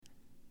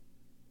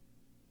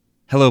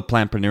Hello,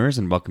 plantpreneurs,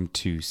 and welcome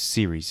to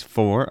Series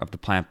 4 of the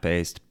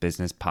Plant-Based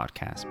Business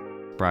Podcast,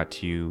 brought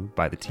to you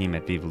by the team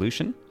at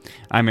Vevolution.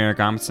 I'm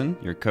Eric Amundsen,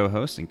 your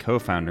co-host and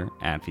co-founder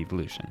at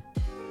Vevolution.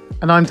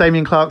 And I'm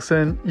Damien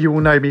Clarkson. You will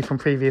know me from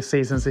previous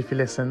seasons if you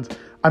listened.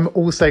 I'm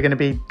also going to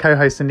be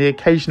co-hosting the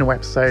occasional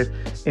episode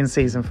in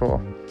Season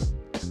 4.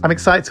 I'm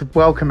excited to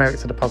welcome Eric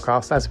to the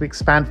podcast as we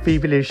expand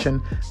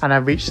Vevolution and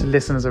our reach to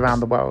listeners around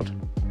the world.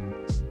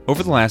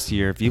 Over the last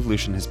year,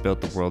 Vevolution has built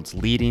the world's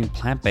leading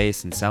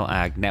plant-based and cell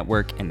ag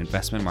network and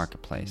investment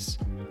marketplace.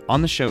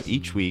 On the show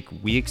each week,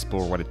 we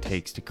explore what it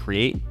takes to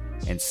create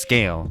and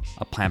scale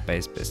a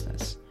plant-based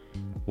business.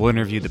 We'll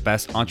interview the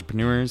best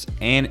entrepreneurs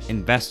and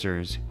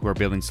investors who are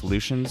building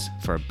solutions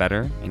for a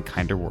better and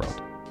kinder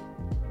world.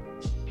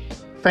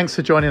 Thanks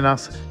for joining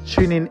us.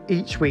 Tune in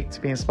each week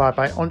to be inspired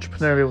by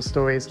entrepreneurial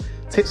stories,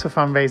 tips for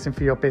fundraising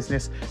for your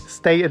business,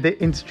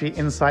 state-of-the-industry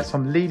insights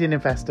from leading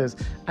investors,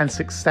 and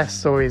success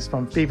stories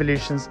from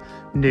Vevolution's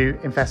new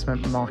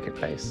investment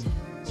marketplace.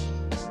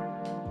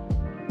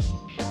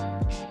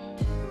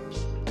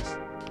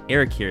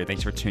 Eric here,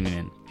 thanks for tuning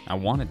in. I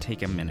want to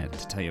take a minute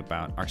to tell you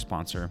about our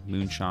sponsor,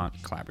 Moonshot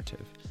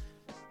Collaborative.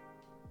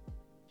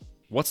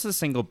 What's the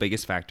single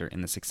biggest factor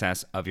in the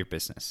success of your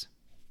business?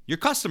 Your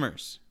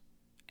customers!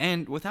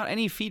 And without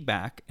any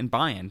feedback and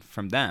buy-in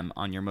from them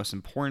on your most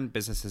important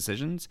business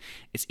decisions,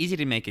 it's easy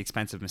to make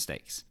expensive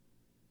mistakes.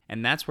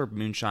 And that's where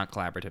Moonshot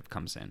Collaborative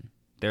comes in.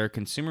 They're a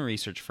consumer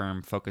research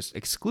firm focused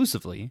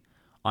exclusively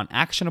on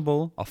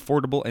actionable,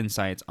 affordable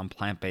insights on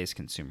plant-based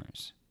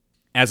consumers.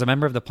 As a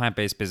member of the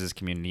plant-based business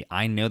community,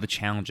 I know the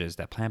challenges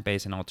that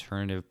plant-based and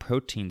alternative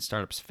protein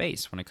startups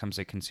face when it comes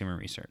to consumer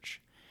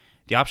research.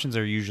 The options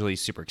are usually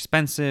super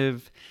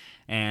expensive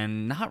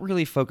and not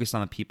really focused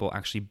on the people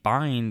actually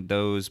buying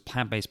those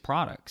plant-based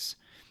products.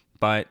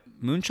 But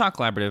Moonshot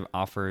Collaborative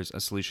offers a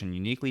solution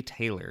uniquely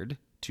tailored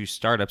to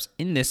startups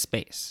in this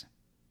space.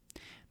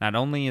 Not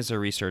only is their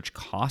research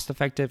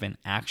cost-effective and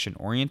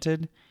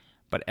action-oriented,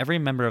 but every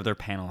member of their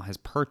panel has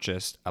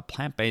purchased a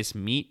plant-based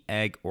meat,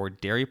 egg, or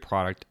dairy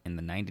product in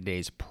the 90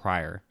 days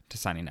prior to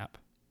signing up.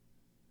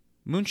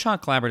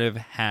 Moonshot Collaborative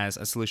has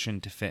a solution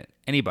to fit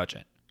any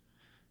budget.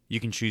 You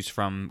can choose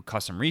from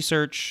custom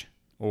research,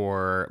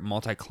 or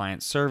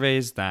multi-client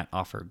surveys that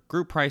offer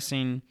group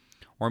pricing,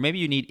 or maybe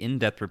you need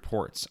in-depth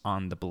reports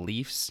on the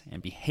beliefs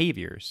and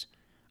behaviors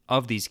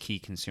of these key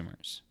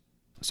consumers.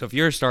 So if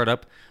you're a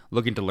startup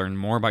looking to learn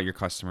more about your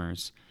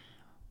customers,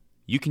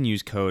 you can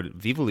use code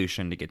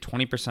VEVOLUTION to get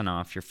 20%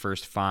 off your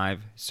first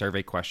 5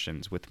 survey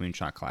questions with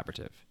Moonshot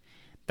Collaborative.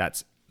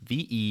 That's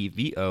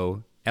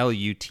VEVOLUTION,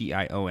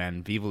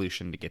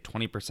 VEVOLUTION, to get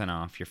 20%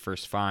 off your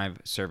first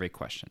 5 survey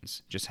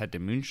questions. Just head to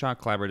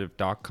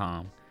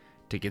moonshotcollaborative.com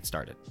to get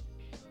started.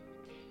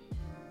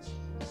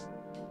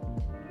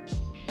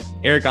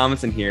 Eric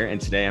Amundsen here, and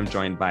today I'm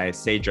joined by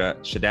Sadrah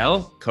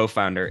Schadel,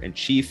 co-founder and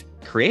chief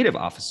creative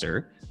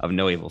officer of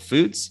No Evil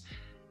Foods.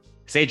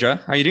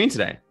 Sadrah, how are you doing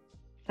today?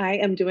 I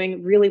am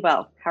doing really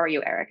well. How are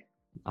you, Eric?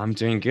 I'm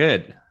doing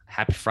good.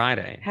 Happy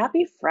Friday.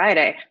 Happy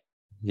Friday.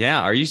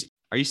 Yeah. Are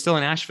you still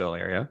in Asheville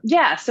area?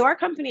 Yeah. So our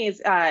company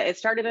is, it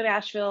started in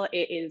Asheville.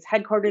 It is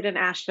headquartered in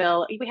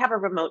Asheville. We have a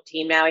remote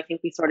team now. I think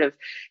we sort of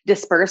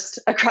dispersed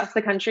across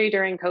the country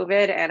during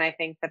COVID. And I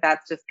think that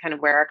that's just kind of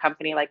where our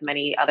company, like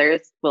many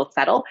others, will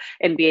settle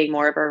in being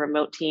more of a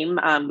remote team.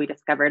 We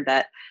discovered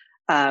that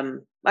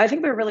I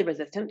think we were really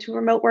resistant to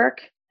remote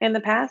work in the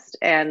past.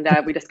 And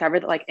we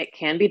discovered that like it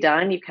can be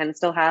done. You can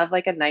still have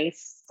like a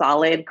nice,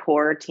 solid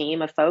core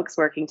team of folks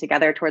working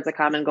together towards a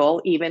common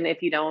goal, even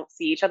if you don't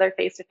see each other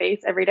face to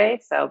face every day.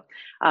 So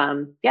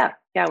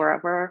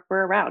we're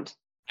around.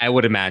 I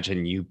would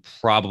imagine you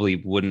probably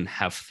wouldn't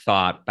have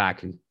thought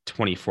back in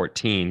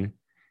 2014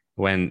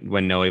 when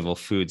No Evil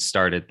Foods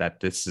started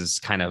that this is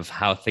kind of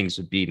how things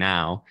would be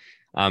now.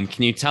 Can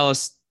you tell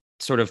us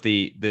sort of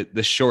the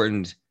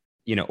shortened,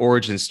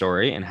 origin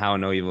story and how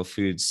No Evil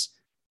Foods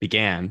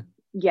began?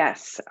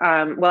 Yes.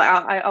 Well,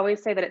 I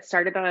always say that it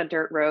started on a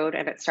dirt road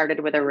and it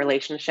started with a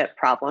relationship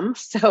problem.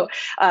 So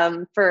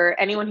for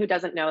anyone who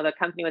doesn't know, the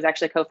company was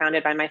actually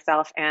co-founded by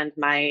myself and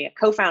my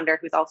co-founder,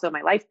 who's also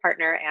my life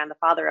partner and the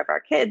father of our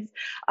kids.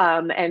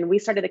 And we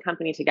started the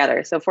company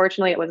together. So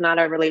fortunately, it was not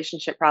a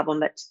relationship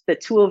problem that the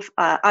two of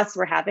us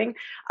were having.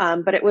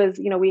 But it was,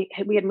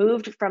 we had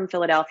moved from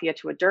Philadelphia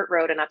to a dirt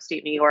road in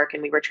upstate New York,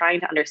 and we were trying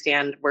to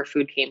understand where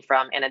food came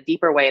from in a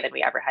deeper way than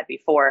we ever had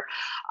before.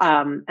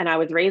 And I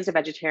was raised a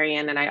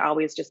vegetarian, and I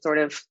always just sort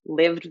of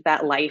lived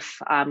that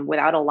life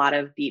without a lot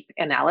of deep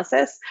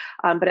analysis.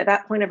 But at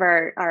that point of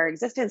our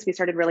existence, we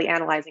started really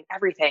analyzing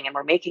everything, and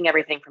we're making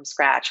everything from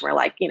scratch. We're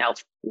like,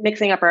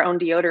 mixing up our own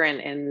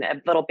deodorant in a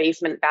little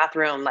basement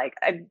bathroom, like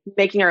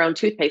making our own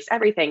toothpaste,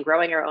 everything,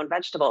 growing our own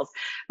vegetables.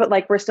 But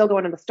like, we're still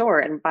going to the store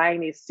and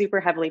buying these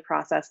super heavily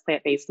processed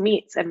plant-based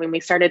meats. And when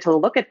we started to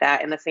look at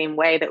that in the same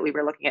way that we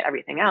were looking at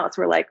everything else,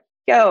 we're like,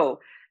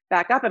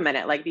 back up a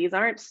minute. Like, these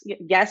aren't,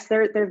 yes,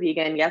 they're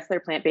vegan. Yes,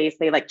 they're plant-based.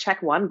 They like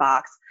check one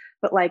box,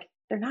 but like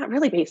they're not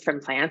really based from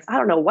plants. I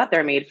don't know what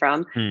they're made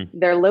from. Hmm.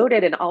 They're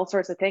loaded in all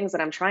sorts of things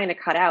that I'm trying to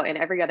cut out in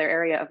every other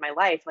area of my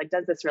life. Like,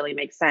 does this really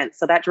make sense?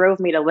 So that drove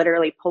me to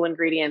literally pull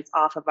ingredients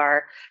off of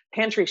our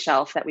pantry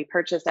shelf that we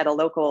purchased at a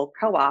local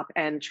co-op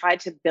and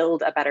tried to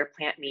build a better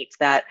plant meat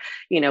that,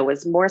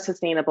 was more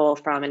sustainable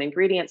from an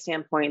ingredient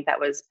standpoint, that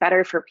was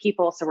better for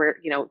people. So we're,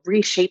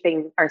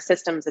 reshaping our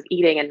systems of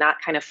eating and not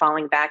kind of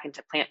falling back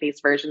into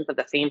plant-based versions of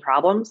the same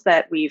problems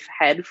that we've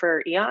had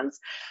for eons.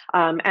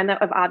 And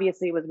that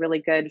obviously was really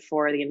good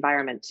for the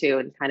environment too.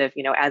 And kind of,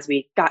 as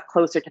we got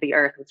closer to the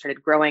earth and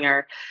started growing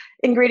our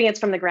ingredients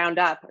from the ground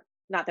up,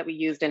 not that we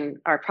used in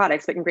our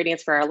products, but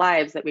ingredients for our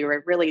lives that we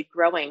were really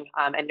growing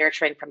and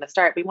nurturing from the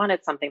start, we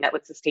wanted something that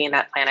would sustain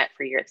that planet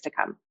for years to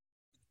come.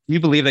 Do you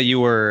believe that you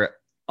were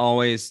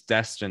always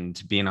destined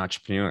to be an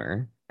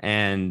entrepreneur?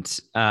 And,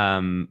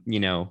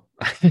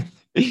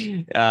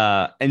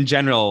 in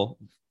general,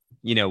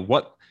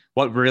 what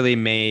really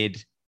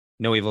made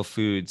No Evil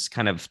Foods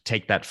kind of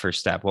take that first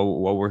step? What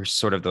were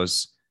sort of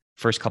those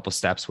first couple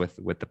steps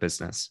with the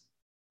business?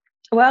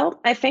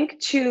 Well, I think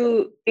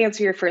to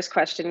answer your first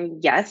question,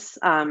 yes.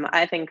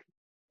 I think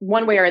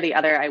one way or the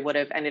other, I would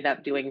have ended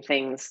up doing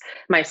things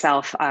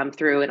myself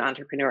through an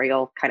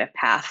entrepreneurial kind of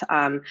path.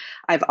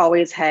 I've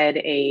always had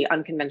a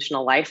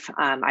unconventional life.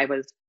 I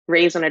was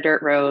raised on a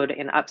dirt road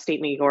in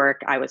upstate New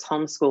York. I was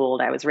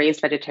homeschooled. I was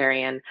raised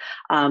vegetarian.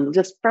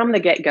 Just from the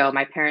get-go,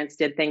 my parents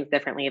did things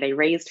differently. They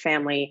raised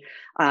family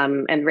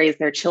and raised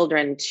their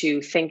children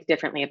to think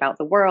differently about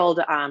the world,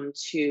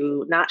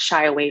 to not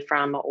shy away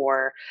from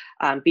or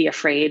be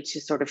afraid to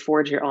sort of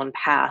forge your own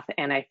path.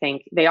 And I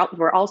think they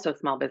were also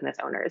small business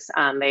owners.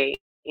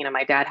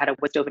 My dad had a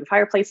wood stove and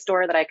fireplace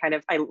store that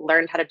I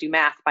learned how to do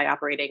math by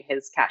operating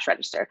his cash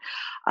register.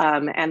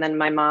 And then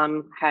my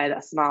mom had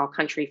a small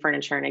country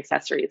furniture and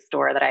accessories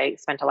store that I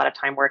spent a lot of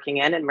time working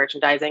in and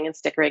merchandising and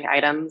stickering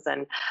items.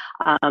 And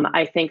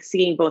I think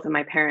seeing both of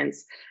my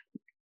parents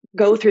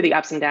go through the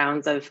ups and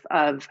downs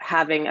of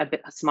having a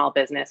small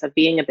business, of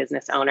being a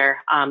business owner,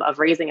 of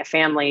raising a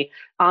family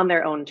on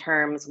their own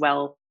terms,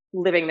 while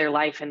living their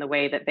life in the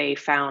way that they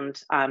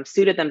found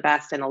suited them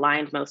best and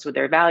aligned most with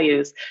their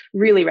values,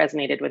 really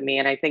resonated with me.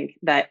 And I think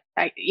that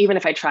even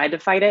if I tried to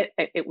fight it,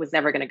 it was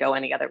never going to go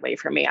any other way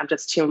for me. I'm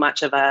just too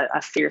much of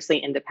a fiercely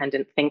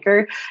independent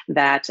thinker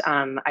that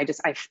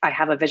I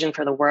have a vision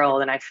for the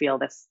world, and I feel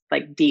this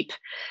like deep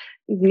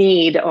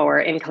need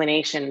or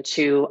inclination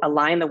to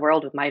align the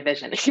world with my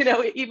vision,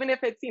 even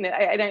if it's,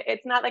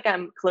 it's not like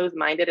I'm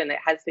closed-minded and it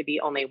has to be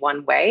only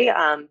one way.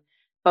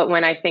 But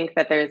when I think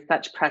that there's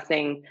such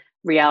pressing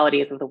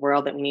realities of the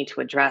world that we need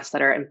to address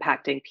that are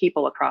impacting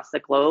people across the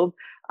globe,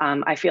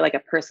 I feel like a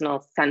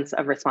personal sense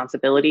of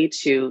responsibility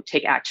to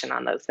take action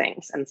on those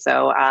things. And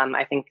so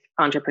I think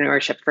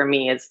entrepreneurship for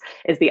me is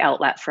the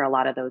outlet for a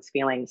lot of those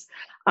feelings.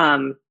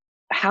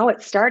 How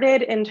it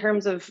started in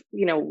terms of,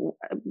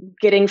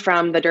 getting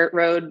from the dirt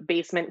road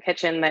basement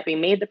kitchen that we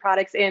made the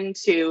products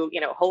into,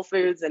 Whole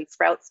Foods and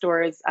Sprout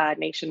stores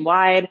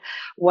nationwide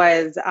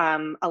was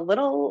a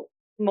little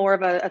more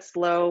of a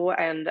slow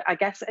and, I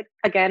guess,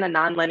 again, a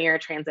nonlinear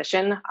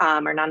transition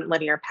or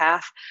nonlinear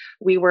path.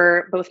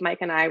 Both Mike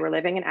and I were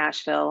living in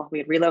Asheville. We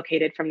had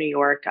relocated from New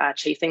York,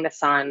 chasing the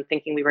sun,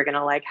 thinking we were going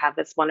to have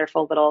this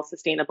wonderful little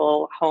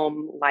sustainable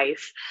home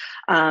life.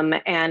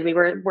 And we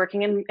were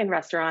working in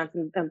restaurants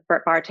and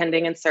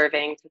bartending and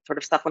serving to sort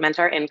of supplement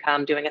our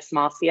income, doing a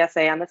small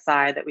CSA on the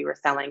side that we were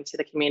selling to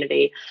the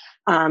community.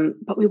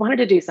 But we wanted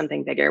to do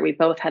something bigger. We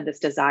both had this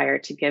desire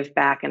to give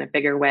back in a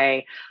bigger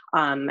way.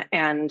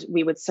 And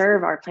we would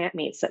serve our plant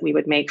meats that we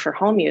would make for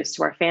home use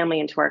to our family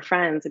and to our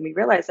friends. And we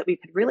realized that we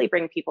could really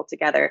bring people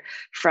together,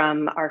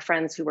 from our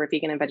friends who were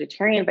vegan and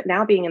vegetarian, but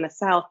now being in the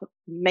South,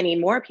 many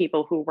more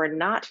people who were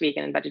not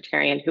vegan and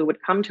vegetarian who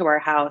would come to our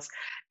house.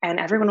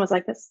 And everyone was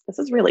like, this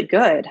is really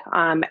good.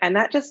 And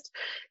that just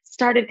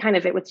started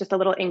it was just a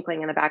little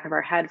inkling in the back of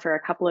our head for a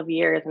couple of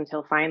years,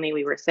 until finally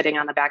we were sitting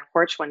on the back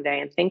porch one day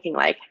and thinking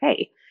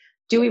hey,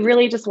 do we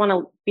really just want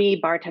to be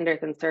bartenders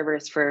and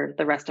servers for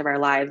the rest of our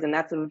lives? And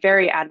that's a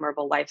very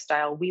admirable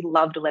lifestyle. We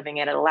loved living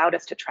it. It allowed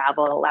us to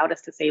travel, it allowed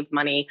us to save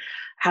money,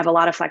 have a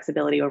lot of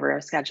flexibility over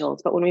our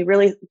schedules. But when we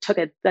really took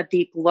a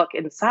deep look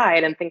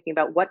inside and thinking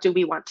about what do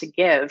we want to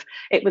give,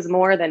 it was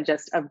more than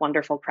just a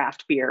wonderful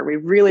craft beer. We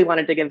really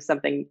wanted to give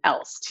something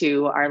else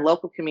to our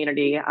local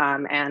community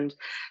and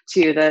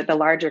to the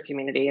larger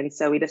community. And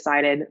so we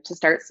decided to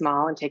start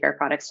small and take our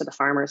products to the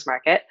farmers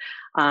market.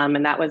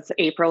 And that was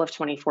April of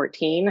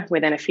 2014.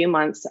 Within a few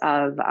months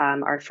of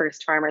our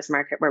first farmers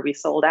market where we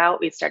sold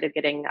out, we started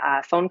getting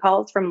phone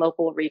calls from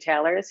local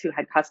retailers who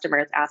had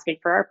customers asking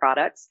for our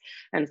products.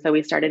 And so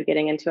we started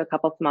getting into a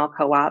couple small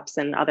co-ops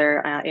and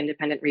other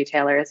independent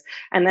retailers.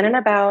 And then in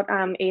about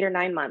 8 or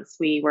 9 months,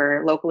 we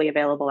were locally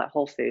available at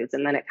Whole Foods.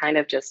 And then it kind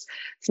of just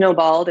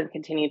snowballed and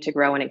continued to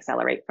grow and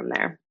accelerate from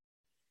there.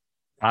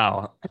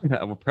 Wow.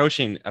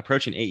 Approaching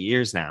 8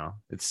 years now.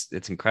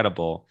 It's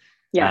incredible.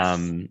 Yes.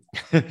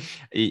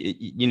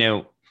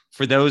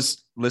 For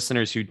those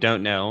listeners who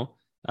don't know,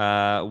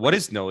 what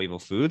is No Evil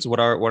Foods? What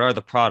are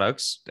the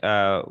products?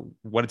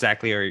 What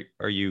exactly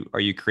are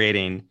you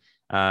creating?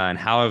 and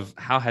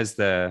how has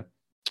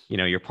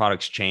your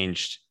products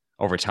changed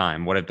over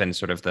time? What have been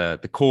sort of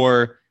the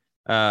core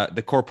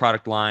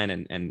product line,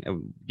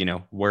 and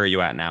where are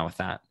you at now with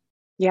that?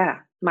 Yeah,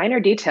 minor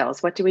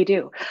details. What do we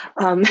do?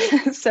 Um,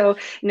 so,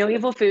 No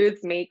Evil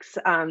Foods makes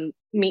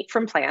meat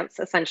from plants.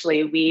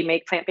 Essentially, we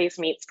make plant-based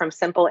meats from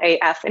simple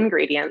AF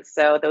ingredients.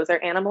 So those are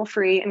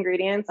animal-free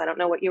ingredients. I don't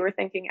know what you were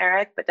thinking,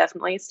 Eric, but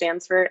definitely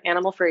stands for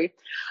animal-free.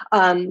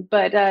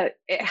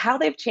 How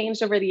they've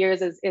changed over the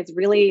years is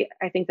really,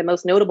 I think, the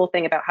most notable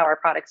thing about how our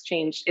products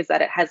changed is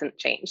that it hasn't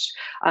changed.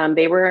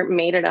 They were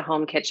made in a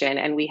home kitchen,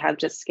 and we have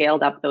just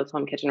scaled up those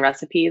home kitchen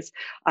recipes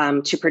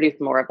to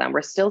produce more of them.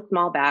 We're still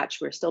small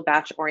batch. We're still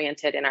batch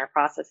oriented in our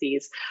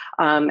processes.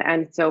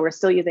 And so we're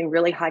still using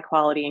really high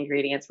quality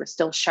ingredients. We're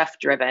still chef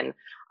driven.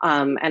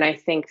 And I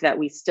think that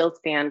we still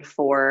stand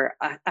for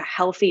a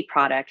healthy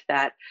product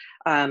that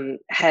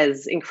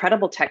has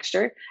incredible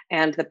texture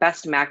and the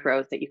best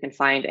macros that you can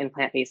find in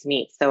plant-based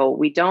meat. So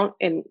we don't,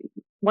 in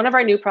one of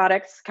our new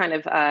products kind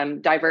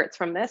of diverts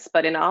from this,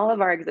 but in all of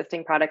our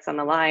existing products on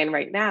the line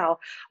right now,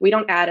 we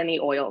don't add any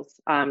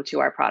oils to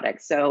our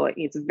products. So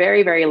it's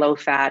very, very low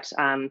fat.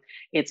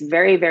 It's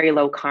very, very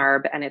low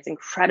carb, and it's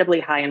incredibly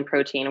high in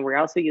protein. And we're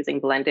also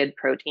using blended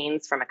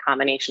proteins from a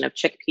combination of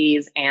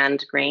chickpeas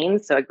and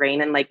grains, so a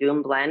grain and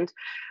legume blend,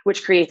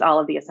 which creates all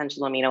of the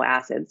essential amino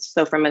acids.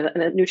 So from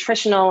a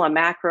nutritional, a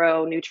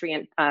macro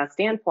nutrient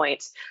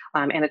standpoint,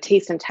 and a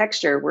taste and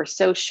texture, we're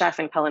so chef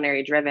and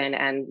culinary driven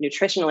and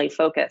nutritionally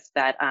focused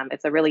that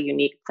it's a really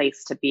unique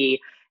place to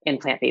be in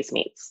plant-based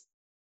meats.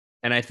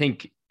 And I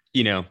think,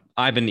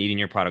 I've been eating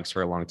your products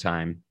for a long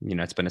time.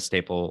 It's been a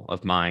staple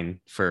of mine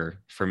for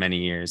many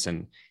years,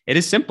 and it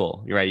is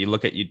simple. You're right. You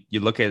look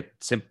at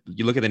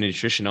the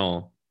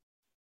nutritional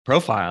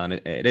profile, and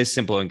it is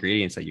simple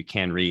ingredients that you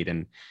can read.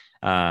 And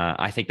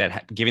I think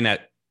that giving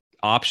that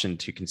option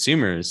to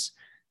consumers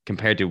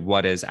compared to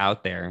what is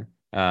out there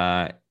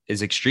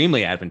is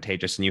extremely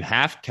advantageous. And you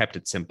have kept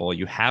it simple.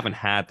 You haven't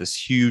had this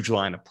huge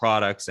line of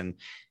products and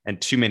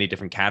too many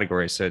different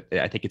categories. So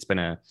I think it's been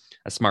a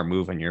smart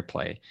move on your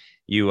play.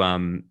 You've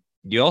been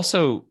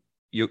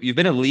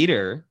a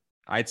leader,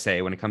 I'd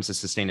say, when it comes to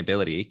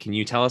sustainability. Can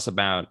you tell us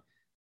about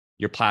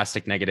your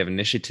plastic negative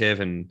initiative,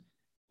 and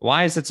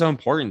why is it so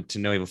important to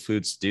No Evil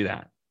Foods to do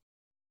that?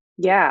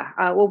 Yeah,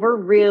 well, we're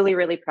really,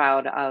 really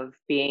proud of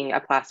being a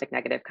plastic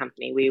negative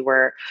company. We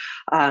were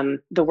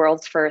the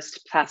world's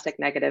first plastic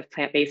negative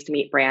plant-based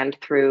meat brand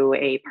through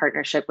a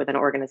partnership with an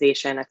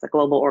organization. It's a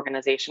global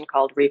organization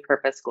called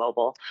Repurpose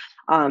Global.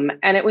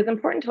 And it was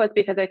important to us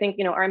because I think,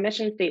 our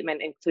mission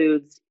statement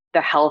includes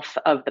the health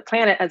of the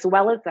planet as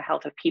well as the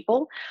health of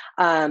people.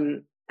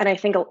 And I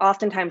think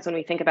oftentimes when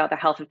we think about the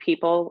health of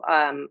people,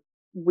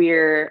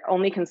 we're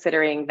only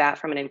considering that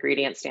from an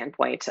ingredient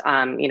standpoint,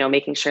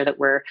 making sure that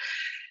we're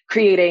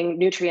creating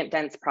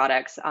nutrient-dense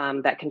products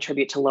that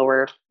contribute to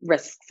lower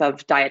risks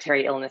of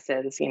dietary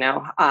illnesses,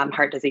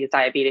 heart disease,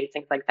 diabetes,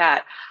 things like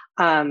that.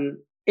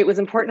 It was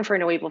important for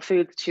No Evil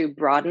Foods to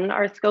broaden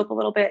our scope a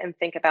little bit and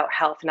think about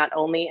health not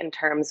only in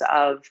terms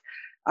of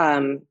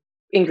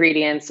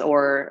ingredients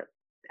or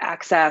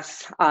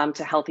access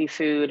to healthy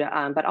food,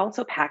 but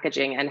also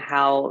packaging and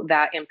how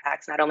that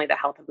impacts not only the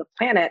health of the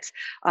planet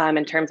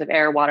in terms of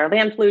air, water,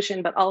 land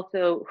pollution, but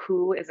also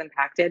who is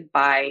impacted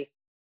by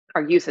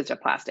our usage of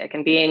plastic.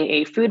 And being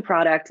a food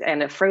product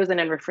and a frozen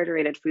and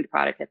refrigerated food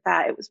product at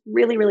that, it was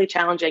really, really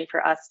challenging for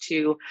us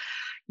to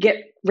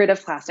get rid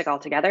of plastic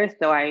altogether.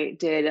 So I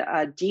did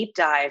a deep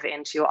dive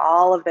into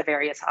all of the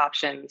various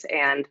options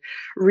and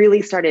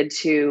really started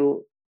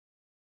to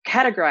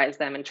categorize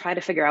them and try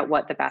to figure out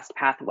what the best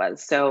path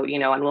was. So,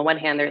 on the one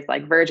hand, there's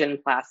like virgin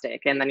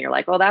plastic, and then you're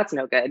like, well, that's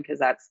no good because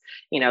that's,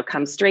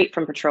 comes straight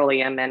from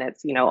petroleum and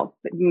it's,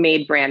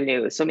 made brand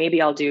new. So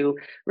maybe I'll do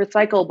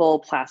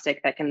recyclable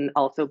plastic that can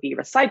also be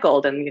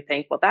recycled. And you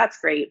think, well, that's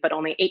great, but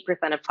only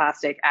 8% of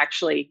plastic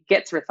actually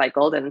gets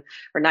recycled,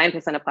 or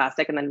 9% of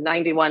plastic, and then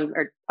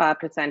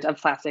 91% of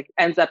plastic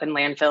ends up in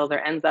landfills or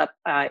ends up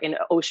in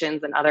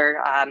oceans and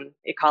other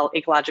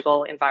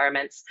ecological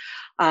environments.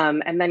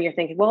 And then you're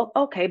thinking, well,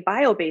 okay,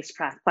 bio-based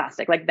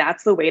plastic, like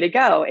that's the way to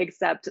go,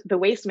 except the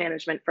waste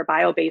management for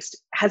bio-based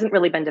hasn't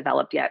really been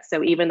developed yet.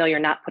 So even though you're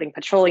not putting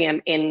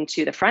petroleum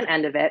into the front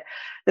end of it,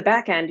 the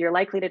back end, you're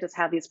likely to just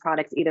have these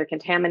products either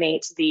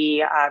contaminate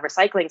the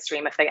recycling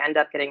stream if they end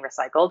up getting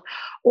recycled,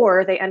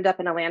 or they end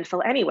up in a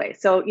landfill anyway.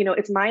 So,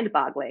 it's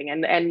mind-boggling.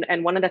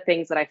 And one of the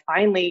things that I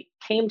finally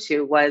came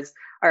to was,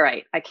 all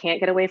right, I can't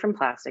get away from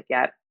plastic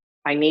yet.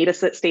 I need a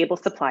stable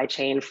supply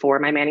chain for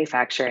my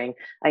manufacturing.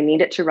 I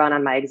need it to run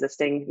on my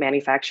existing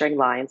manufacturing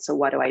line. So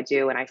what do I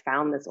do? And I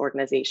found this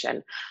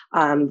organization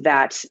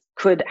that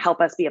could help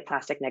us be a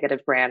plastic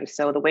negative brand.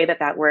 So the way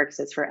that works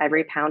is for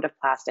every pound of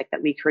plastic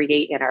that we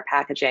create in our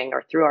packaging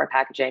or through our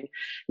packaging,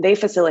 they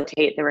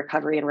facilitate the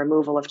recovery and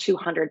removal of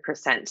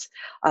 200%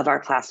 of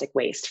our plastic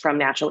waste from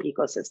natural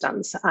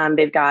ecosystems.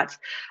 They've got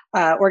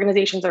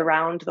organizations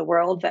around the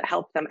world that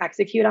help them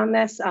execute on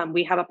this.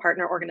 We have a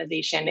partner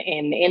organization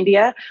in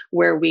India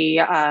where we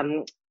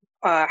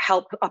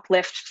help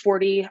uplift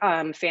 40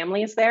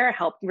 families there,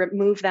 help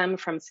remove them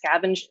from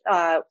scavenged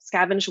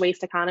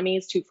waste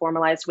economies to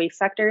formalized waste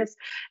sectors.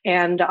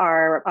 And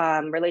our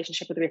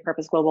relationship with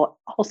Repurpose Global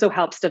also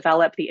helps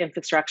develop the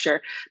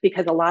infrastructure,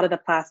 because a lot of the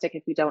plastic,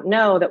 if you don't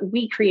know, that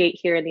we create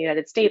here in the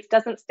United States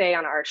doesn't stay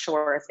on our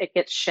shores. It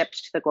gets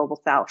shipped to the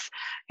global south.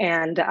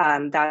 And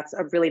that's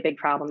a really big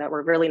problem that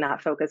we're really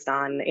not focused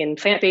on in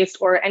plant-based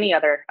or any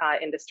other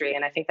industry.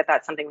 And I think that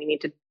that's something we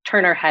need to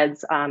turn our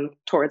heads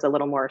towards a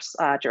little more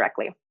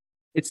directly.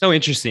 It's so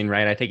interesting,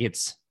 right? I think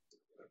it's,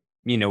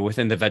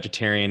 within the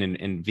vegetarian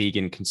and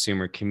vegan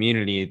consumer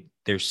community,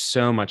 there's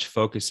so much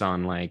focus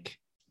on like,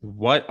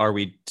 what are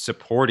we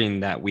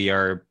supporting that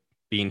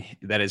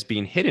is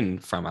being hidden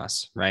from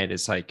us, right?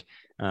 It's like,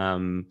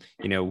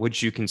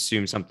 would you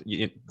consume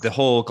something, the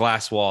whole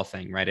glass wall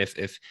thing, right?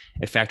 If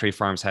factory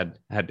farms had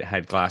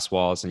glass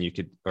walls and you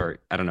could, or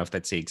I don't know if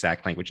that's the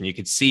exact language, and you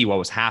could see what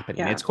was happening.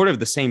 Yeah. It's sort of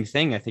the same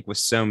thing, I think, with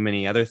so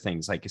many other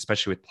things, like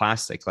especially with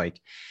plastic.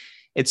 Like,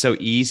 it's so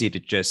easy to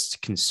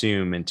just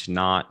consume and to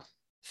not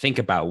think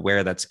about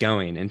where that's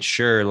going. And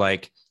sure,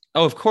 like,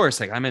 oh, of course,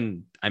 like I'm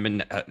in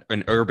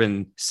an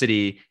urban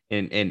city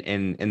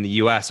in the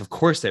US. Of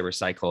course they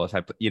recycle. If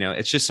I,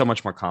 it's just so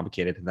much more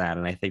complicated than that.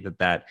 And I think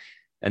that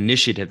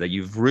initiative that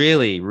you've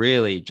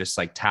really just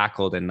like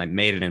tackled and like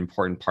made an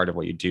important part of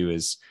what you do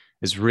is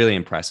really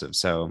impressive.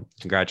 So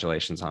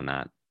congratulations on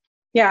that.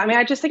 Yeah, I mean,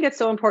 I just think it's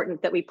so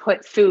important that we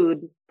put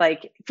food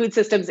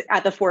systems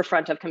at the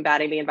forefront of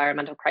combating the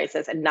environmental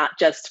crisis, and not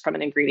just from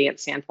an ingredient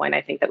standpoint.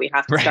 I think that we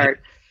have to start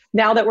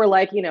now that we're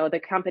like,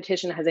 the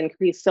competition has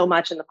increased so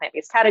much in the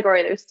plant-based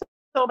category. There's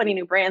so many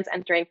new brands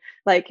entering,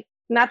 like,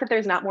 not that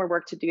there's not more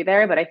work to do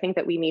there, but I think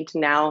that we need to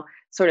now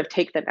sort of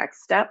take the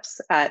next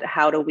steps at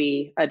how do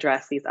we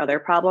address these other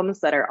problems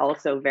that are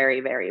also very,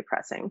 very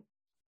pressing.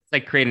 It's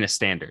like creating a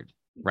standard,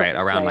 right?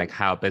 Around like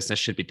how business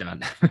should be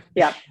done.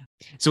 Yeah.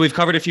 So we've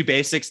covered a few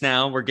basics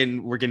now. We're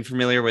getting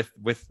familiar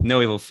with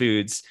No Evil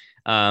Foods.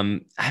 I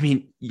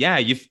mean, yeah,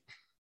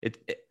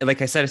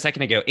 like I said a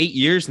second ago, 8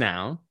 years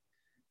now.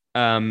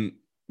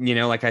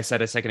 Like I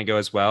said a second ago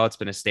as well, it's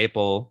been a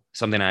staple,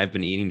 something I've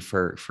been eating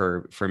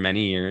for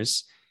many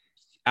years.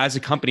 As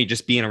a company,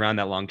 just being around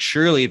that long,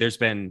 surely there's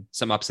been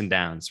some ups and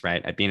downs,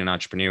 right? Being an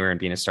entrepreneur and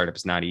being a startup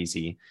is not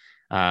easy.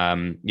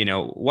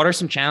 What are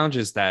some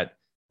challenges that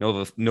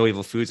No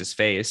Evil Foods has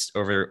faced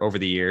over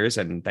the years,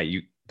 and that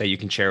you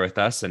can share with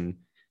us, and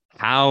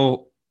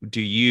how do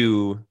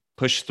you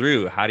push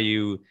through? How do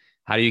you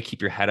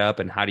keep your head up,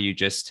 and how do you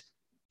just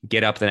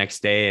get up the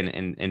next day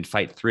and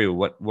fight through?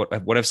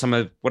 What have some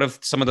of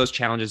those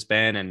challenges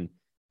been, and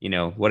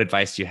what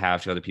advice do you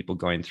have to other people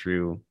going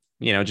through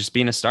just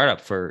being a startup?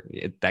 For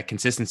that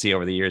consistency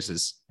over the years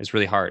is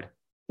really hard.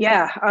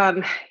 Yeah,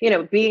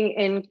 being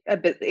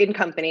in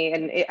company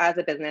and as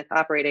a business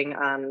operating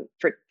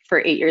for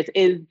 8 years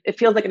it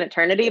feels like an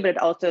eternity, but it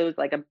also is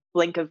like a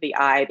blink of the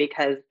eye,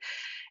 because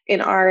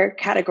in our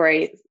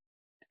category,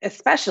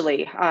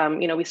 especially,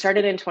 we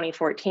started in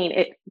 2014.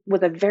 It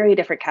was a very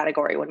different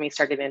category when we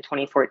started in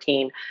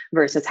 2014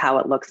 versus how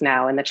it looks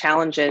now. And the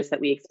challenges that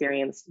we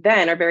experienced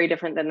then are very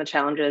different than the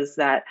challenges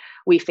that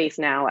we face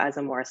now as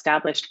a more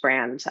established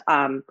brand.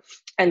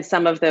 And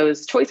some of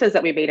those choices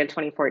that we made in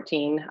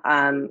 2014,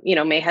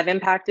 may have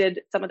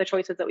impacted some of the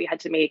choices that we had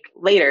to make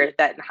later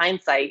that in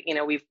hindsight,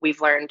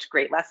 we've learned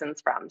great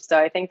lessons from. So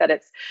I think that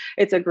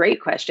it's a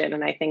great question.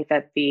 And I think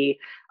that the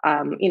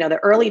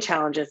early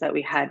challenges that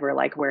we had were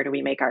like, where do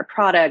we make our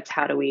product?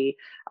 How do we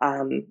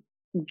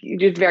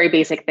do very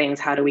basic things?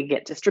 How do we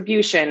get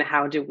distribution?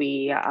 How do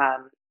we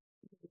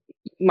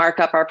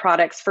mark up our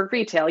products for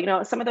retail?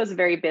 Some of those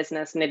very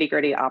business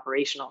nitty-gritty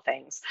operational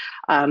things.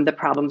 The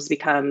problems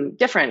become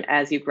different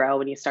as you grow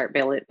and you start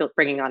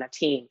bringing on a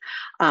team.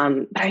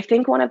 But I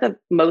think one of the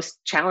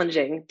most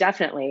challenging,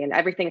 definitely, and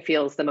everything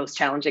feels the most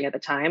challenging at the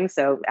time.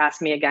 So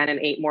ask me again in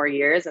 8 more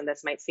years, and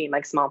this might seem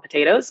like small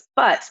potatoes,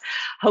 but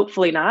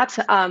hopefully not.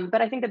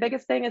 But I think the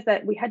biggest thing is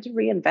that we had to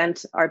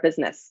reinvent our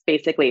business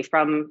basically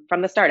from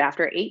the start.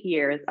 After 8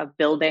 years of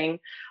building,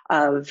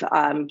 of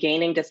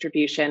gaining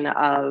distribution,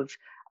 of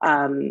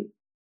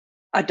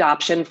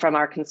adoption from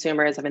our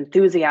consumers, of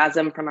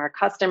enthusiasm from our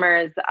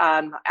customers.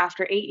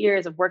 After 8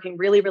 years of working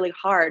really, really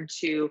hard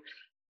to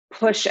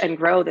push and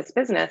grow this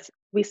business,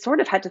 we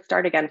sort of had to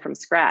start again from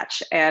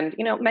scratch. And,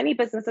 many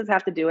businesses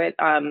have to do it.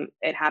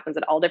 It happens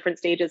at all different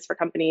stages for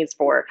companies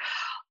for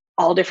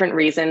all different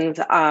reasons.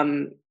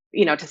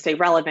 To stay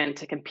relevant,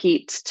 to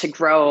compete, to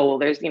grow.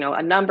 There's,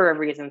 a number of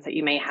reasons that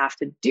you may have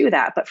to do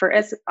that. But for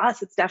us,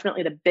 it's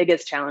definitely the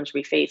biggest challenge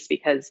we face,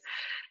 because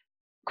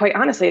quite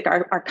honestly,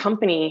 our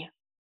company,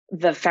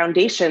 the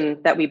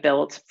foundation that we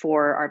built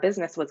for our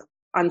business was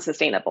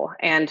unsustainable.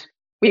 And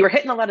we were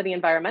hitting a lot of the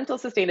environmental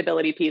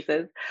sustainability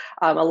pieces,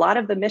 a lot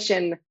of the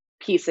mission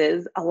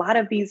pieces, a lot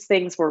of these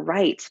things were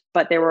right,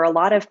 but there were a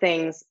lot of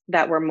things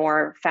that were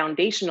more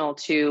foundational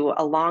to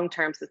a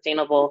long-term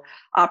sustainable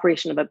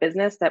operation of a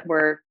business that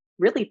were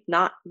really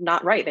not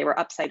right. They were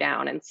upside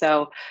down. And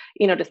so,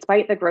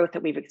 despite the growth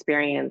that we've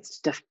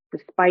experienced,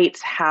 despite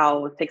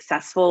how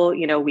successful,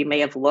 we may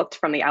have looked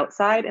from the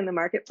outside in the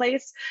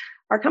marketplace,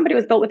 our company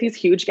was built with these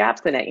huge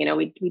gaps in it.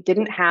 We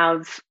didn't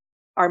have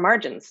our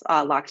margins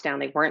locked down.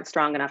 They weren't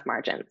strong enough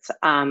margins.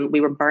 We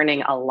were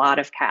burning a lot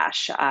of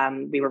cash.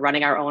 We were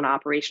running our own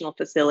operational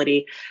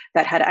facility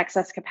that had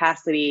excess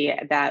capacity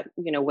that,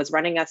 was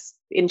running us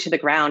into the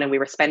ground, and we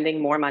were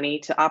spending more money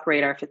to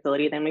operate our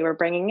facility than we were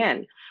bringing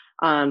in.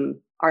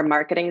 Our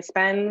marketing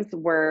spends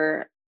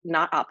were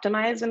not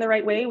optimized in the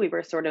right way. We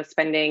were sort of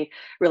spending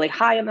really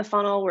high in the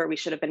funnel where we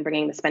should have been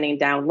bringing the spending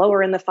down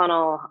lower in the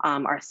funnel.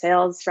 Our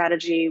sales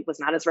strategy was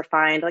not as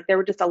refined. Like, there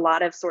were just a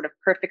lot of sort of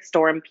perfect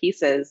storm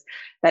pieces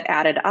that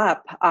added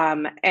up.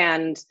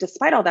 And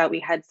despite all that,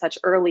 we had such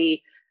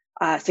early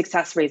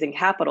success raising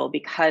capital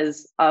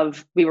because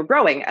we were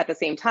growing at the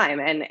same time.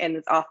 And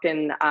it's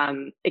often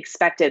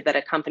expected that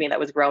a company that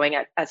was growing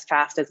as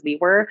fast as we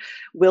were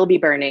will be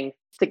burning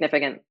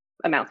significant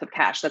amounts of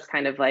cash. That's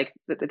kind of like,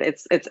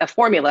 it's a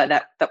formula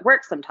that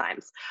works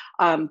sometimes.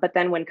 But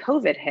then when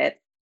COVID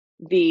hit,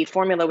 the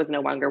formula was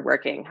no longer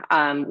working.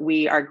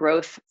 Our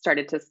growth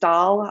started to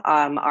stall.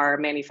 Our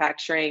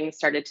manufacturing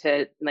started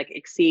to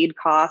exceed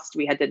cost.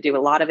 We had to do a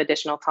lot of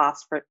additional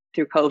costs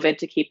through COVID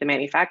to keep the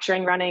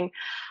manufacturing running.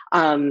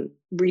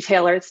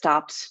 Retailers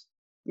stopped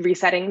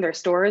resetting their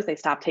stores. They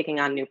stopped taking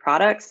on new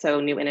products. So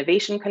new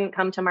innovation couldn't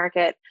come to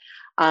market.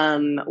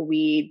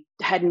 We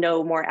had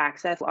no more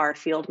access to our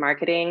field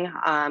marketing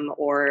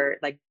or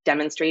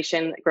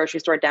demonstration grocery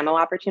store demo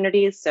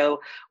opportunities.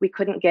 So we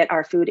couldn't get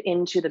our food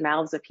into the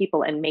mouths of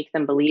people and make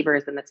them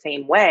believers in the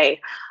same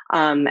way.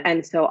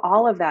 And so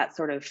all of that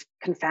sort of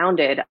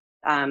confounded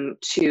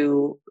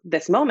to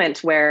this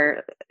moment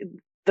where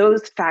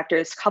those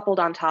factors, coupled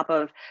on top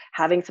of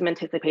having some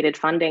anticipated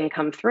funding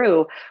come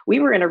through, we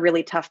were in a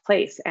really tough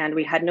place, and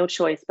we had no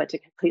choice but to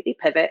completely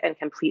pivot and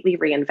completely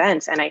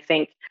reinvent. And I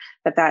think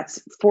that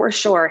that's for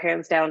sure,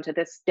 hands down to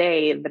this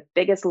day, the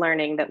biggest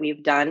learning that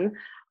we've done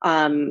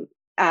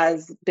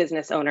as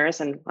business owners.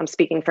 And I'm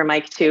speaking for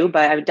Mike too,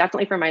 but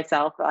definitely for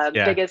myself,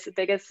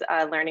 biggest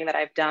learning that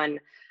I've done,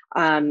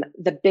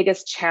 the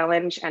biggest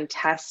challenge and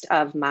test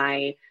of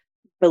my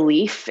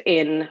belief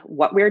in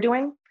what we're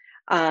doing.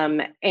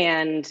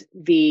 And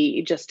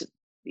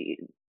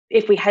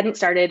if we hadn't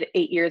started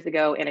 8 years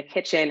ago in a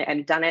kitchen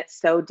and done it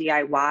so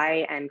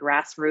DIY and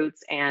grassroots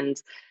and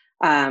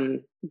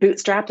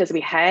bootstrapped as we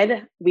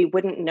had, we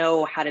wouldn't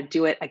know how to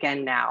do it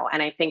again now.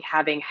 And I think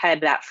having had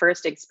that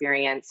first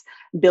experience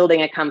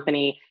building a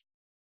company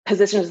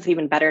positions us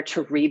even better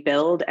to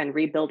rebuild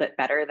it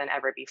better than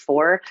ever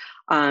before.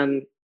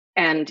 And,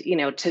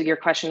 to your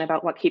question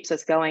about what keeps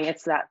us going,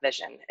 it's that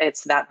vision.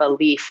 It's that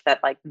belief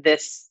that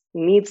this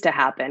needs to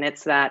happen.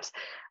 It's that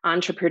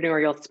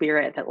entrepreneurial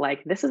spirit that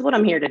this is what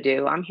I'm here to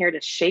do. I'm here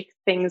to shake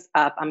things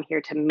up. I'm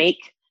here to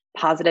make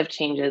positive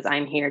changes.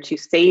 I'm here to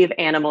save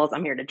animals.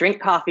 I'm here to drink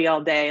coffee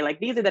all day.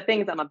 These are the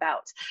things I'm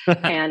about.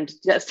 And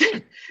just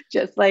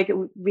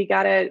we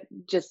gotta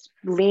just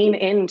lean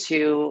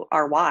into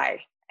our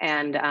why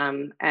and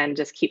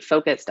just keep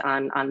focused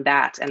on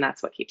that. And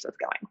that's what keeps us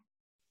going.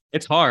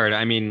 It's hard.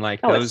 I mean,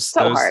 those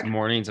hard.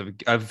 mornings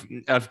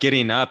of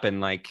getting up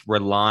and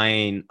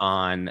relying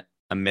on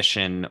a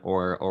mission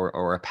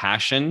or a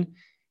passion,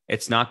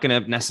 it's not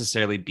going to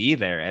necessarily be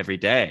there every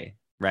day,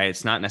 right?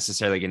 It's not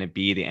necessarily going to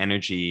be the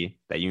energy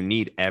that you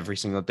need every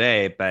single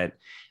day. But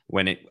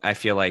I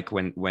feel like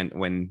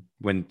when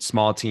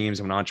small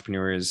teams, when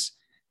entrepreneurs,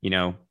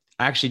 I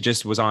actually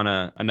just was on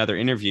another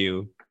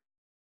interview,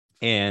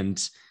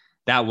 and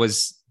that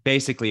was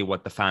basically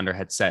what the founder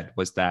had said,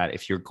 was that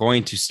if you're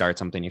going to start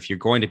something, if you're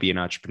going to be an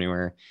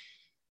entrepreneur,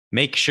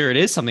 make sure it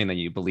is something that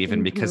you believe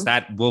in, because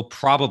that will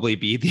probably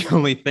be the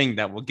only thing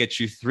that will get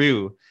you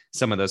through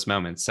some of those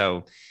moments.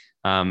 So,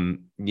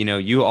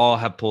 you all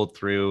have pulled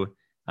through.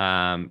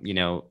 I'm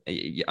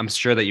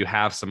sure that you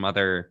have some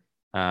other,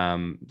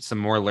 some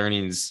more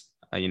learnings,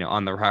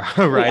 on the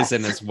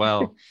horizon as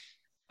well.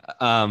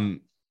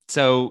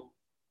 So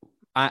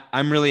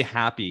I'm really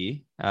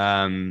happy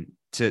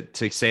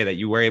to say that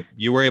you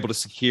were able to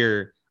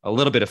secure a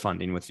little bit of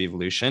funding with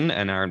Vevolution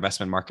and our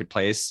investment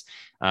marketplace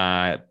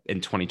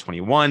in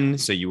 2021.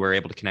 So you were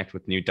able to connect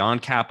with New Dawn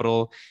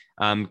Capital.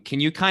 Can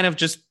you kind of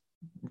just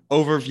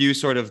overview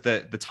sort of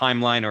the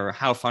timeline or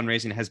how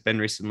fundraising has been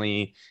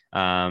recently?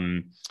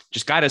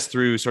 Just guide us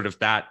through sort of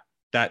that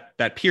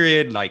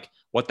period,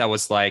 what that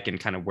was like, and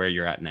kind of where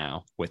you're at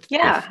now with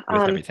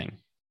everything.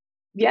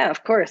 Yeah,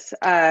 of course.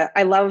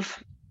 I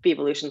love the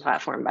Evolution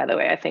platform, by the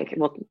way. I think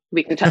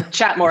we can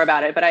chat more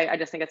about it, but I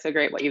just think it's so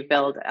great what you've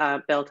built,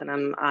 and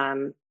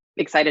I'm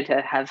excited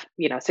to have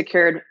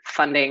secured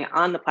funding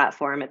on the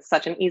platform. It's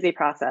such an easy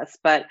process,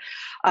 but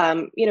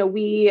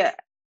we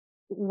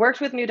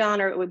worked with New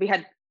Dawn, or we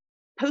had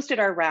posted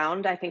our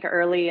round, I think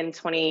early in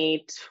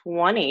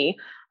 2020,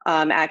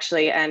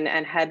 actually,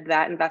 and had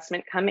that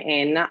investment come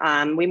in.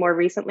 We more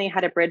recently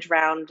had a bridge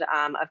round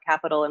of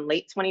capital in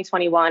late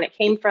 2021. It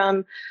came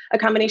from a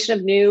combination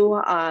of new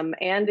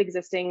and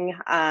existing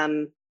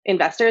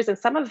investors, and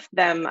some of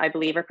them, I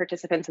believe, are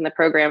participants in the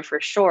program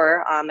for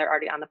sure. They're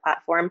already on the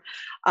platform.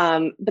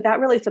 But that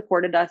really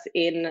supported us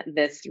in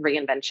this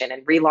reinvention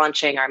and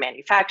relaunching our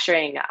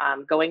manufacturing,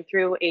 going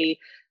through a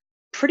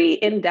pretty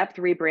in-depth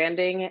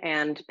rebranding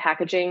and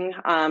packaging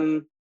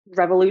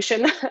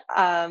revolution.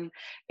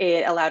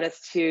 It allowed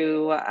us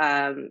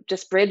to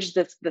just bridge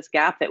this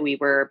gap that we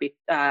were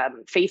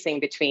facing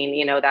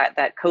between,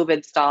 that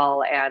COVID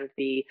stall and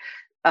the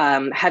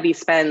heavy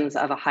spends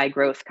of a high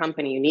growth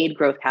company. You need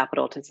growth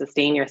capital to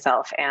sustain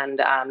yourself. And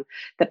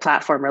the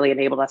platform really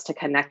enabled us to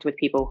connect with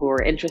people who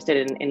are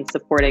interested in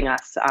supporting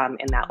us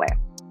in that way.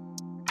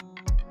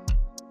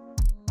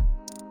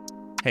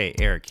 Hey,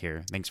 Eric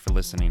here. Thanks for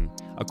listening.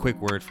 A quick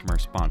word from our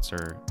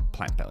sponsor,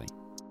 Plantbelly.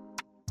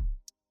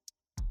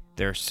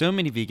 There are so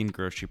many vegan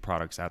grocery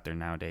products out there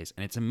nowadays,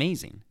 and it's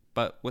amazing.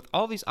 But with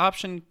all these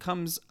options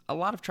comes a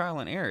lot of trial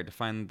and error to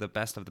find the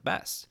best of the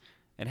best.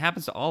 It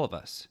happens to all of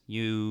us.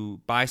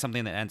 You buy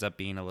something that ends up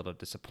being a little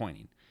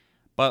disappointing.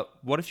 But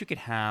what if you could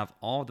have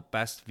all the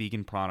best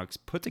vegan products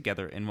put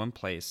together in one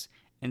place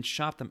and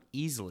shop them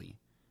easily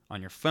on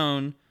your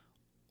phone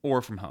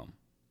or from home?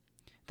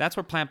 That's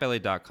where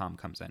plantbelly.com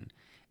comes in.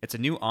 It's a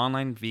new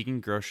online vegan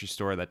grocery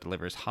store that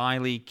delivers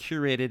highly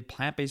curated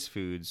plant-based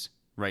foods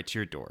right to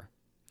your door.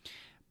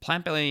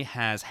 Plantbelly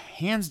has,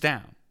 hands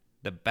down,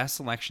 the best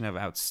selection of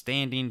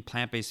outstanding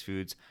plant-based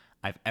foods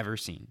I've ever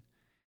seen.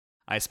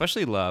 I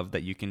especially love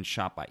that you can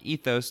shop by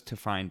ethos to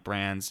find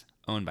brands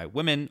owned by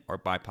women or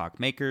BIPOC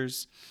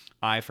makers.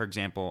 I, for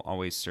example,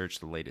 always search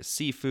the latest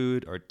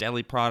seafood or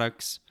deli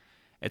products.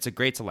 It's a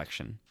great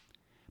selection.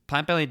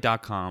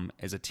 Plantbelly.com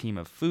is a team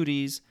of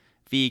foodies,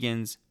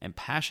 vegans, and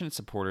passionate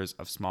supporters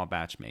of small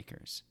batch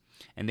makers.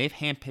 And they've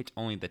handpicked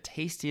only the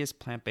tastiest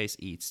plant-based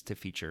eats to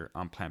feature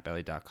on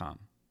plantbelly.com.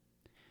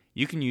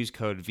 You can use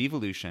code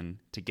VEVOLUTION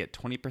to get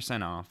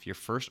 20% off your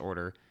first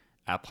order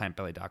at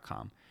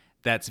plantbelly.com.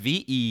 That's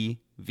VEVOLUTION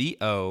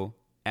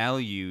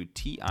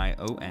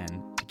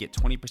to get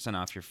 20%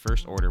 off your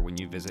first order when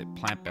you visit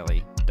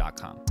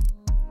plantbelly.com.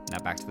 Now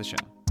back to the show.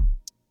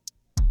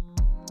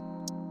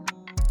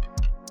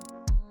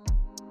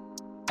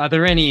 Are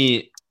there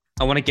any,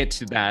 I want to get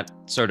to that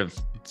sort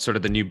of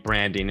the new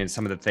branding and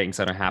some of the things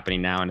that are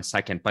happening now in a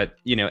second, but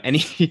any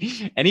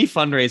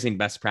fundraising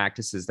best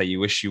practices that you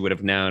wish you would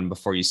have known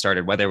before you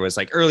started, whether it was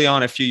like early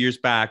on a few years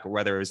back or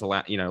whether it was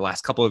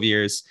last couple of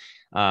years,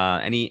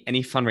 any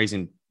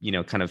fundraising,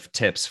 kind of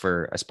tips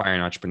for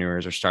aspiring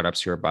entrepreneurs or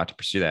startups who are about to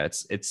pursue that?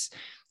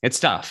 It's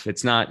tough.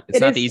 It's not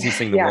the easiest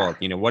thing in the world.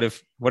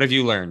 What have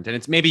you learned? And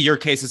it's maybe your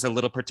case is a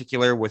little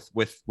particular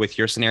with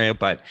your scenario,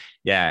 but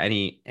yeah,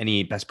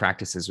 any best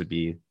practices would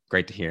be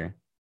great to hear.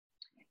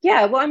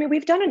 Yeah, well, I mean,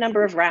 we've done a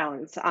number of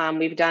rounds.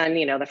 We've done,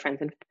 the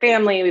friends and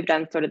family. We've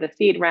done sort of the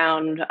seed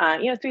round.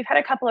 So we've had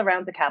a couple of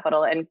rounds of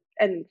capital,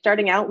 and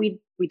starting out,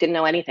 we didn't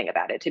know anything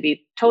about it. To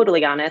be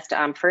totally honest,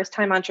 first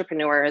time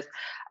entrepreneurs.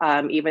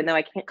 Even though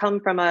I can't come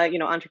from a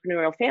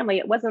entrepreneurial family,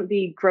 it wasn't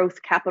the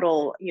growth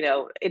capital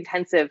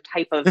intensive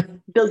type of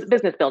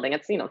business building.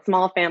 It's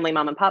small family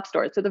mom and pop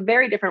stores, so they're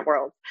very different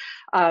worlds,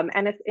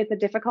 and it's a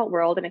difficult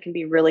world, and it can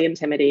be really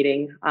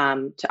intimidating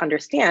to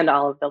understand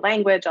all of the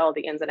language, all of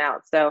the ins and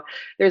outs. So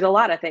there's a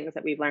lot of things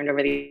that we've learned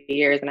over the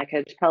years, and I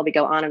could probably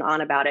go on and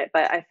on about it.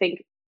 But I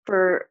think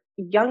for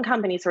young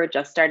companies who are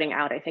just starting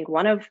out, I think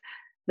one of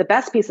the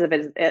best pieces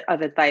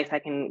of advice I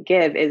can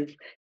give is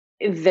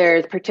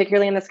there's,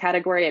 particularly in this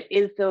category, it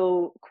is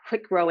so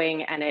quick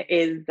growing, and it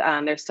is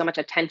there's so much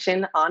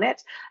attention on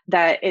it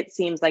that it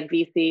seems like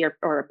VC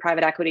or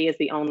private equity is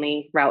the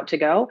only route to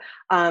go.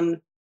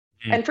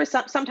 And for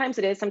sometimes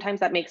it is,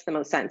 sometimes that makes the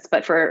most sense.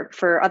 But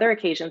for other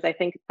occasions, I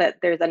think that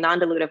there's a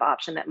non-dilutive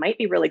option that might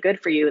be really good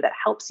for you, that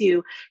helps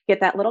you get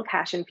that little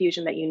cash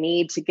infusion that you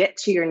need to get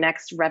to your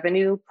next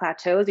revenue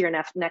plateaus, your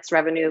next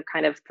revenue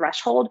kind of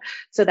threshold,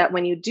 so that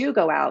when you do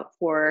go out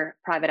for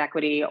private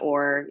equity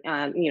or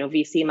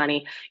VC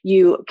money,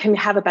 you can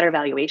have a better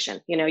valuation.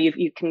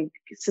 You can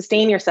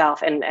sustain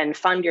yourself and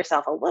fund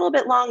yourself a little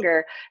bit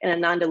longer in a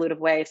non-dilutive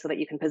way, so that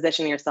you can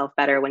position yourself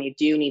better when you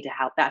do need to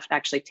help that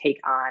actually take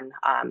on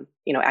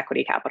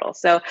equity capital.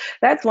 So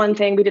that's one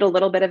thing. We did a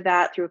little bit of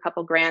that through a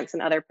couple grants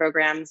and other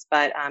programs,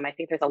 but I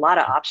think there's a lot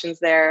of options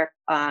there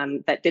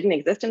that didn't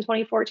exist in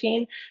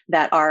 2014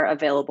 that are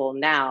available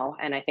now,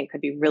 and I think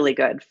could be really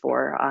good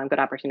for good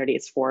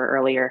opportunities for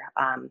earlier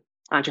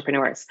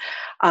entrepreneurs.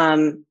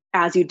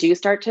 As you do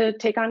start to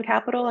take on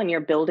capital and you're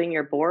building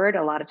your board,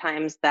 a lot of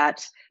times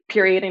that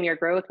period in your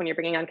growth when you're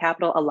bringing on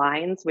capital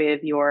aligns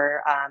with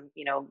your,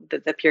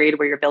 the period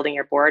where you're building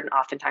your board. And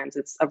oftentimes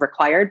it's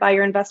required by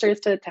your investors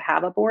to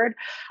have a board.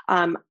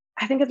 I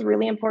think it's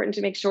really important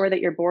to make sure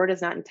that your board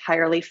is not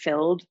entirely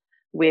filled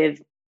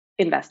with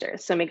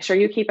investors. So make sure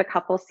you keep a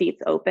couple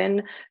seats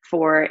open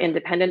for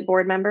independent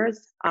board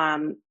members.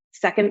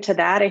 Second to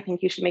that, I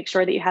think you should make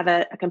sure that you have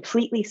a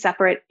completely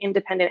separate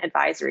independent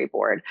advisory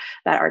board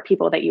that are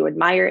people that you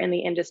admire in the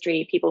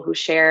industry, people who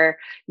share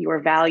your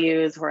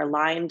values, who are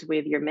aligned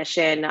with your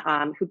mission,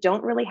 who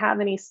don't really have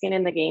any skin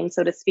in the game,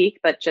 so to speak,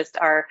 but just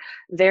are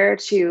there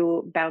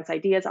to bounce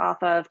ideas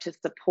off of, to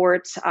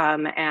support,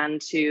 and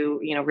to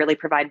really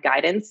provide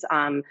guidance.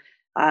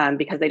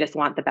 Because they just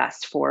want the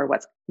best for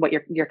what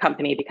your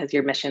company, because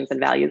your missions and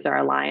values are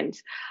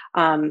aligned.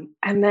 And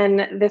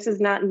then this is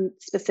not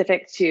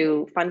specific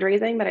to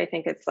fundraising, but I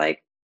think it's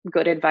like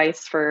good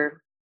advice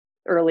for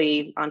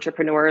early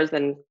entrepreneurs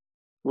and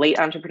late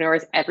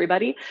entrepreneurs,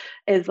 everybody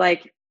is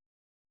like,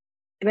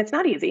 and it's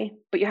not easy,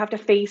 but you have to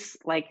face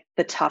like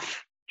the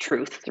tough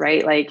truths,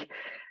 right? Like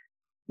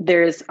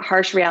there's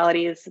harsh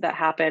realities that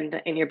happen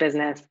in your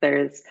business.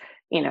 There's,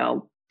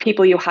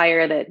 people you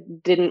hire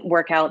that didn't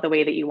work out the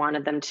way that you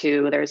wanted them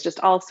to. There's just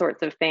all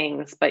sorts of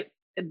things. But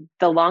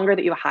the longer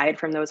that you hide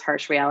from those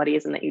harsh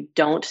realities and that you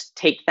don't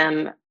take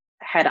them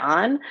head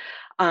on,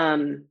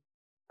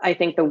 I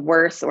think the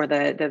worse or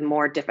the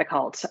more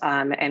difficult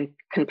and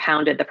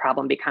compounded the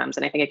problem becomes.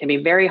 And I think it can be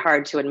very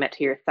hard to admit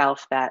to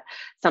yourself that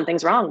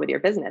something's wrong with your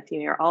business.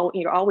 You're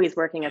always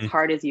working as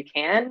hard as you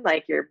can.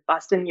 Like you're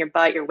busting your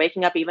butt. You're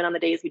waking up even on the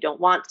days you don't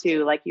want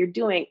to. Like you're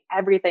doing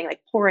everything, like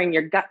pouring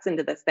your guts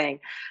into this thing.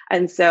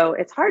 And so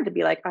it's hard to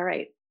be like, all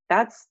right,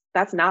 that's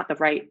not the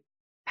right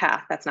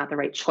path. That's not the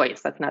right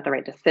choice. That's not the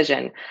right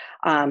decision.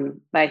 But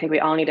I think we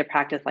all need to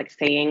practice like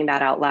saying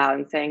that out loud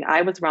and saying,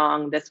 I was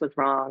wrong. This was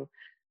wrong.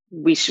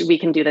 We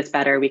can do this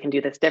better. We can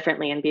do this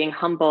differently, and being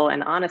humble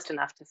and honest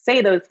enough to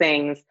say those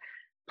things,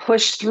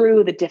 push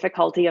through the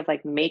difficulty of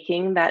like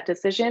making that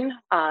decision.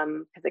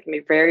 Because it can be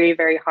very,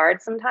 very hard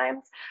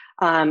sometimes.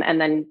 And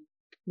then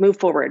move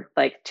forward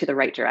like to the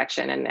right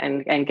direction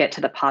and get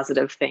to the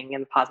positive thing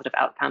and the positive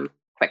outcome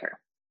quicker.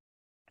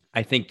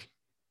 I think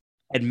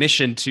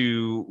admission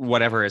to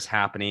whatever is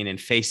happening and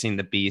facing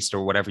the beast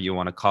or whatever you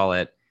want to call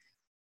it,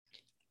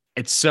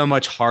 it's so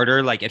much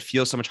harder. Like it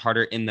feels so much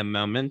harder in the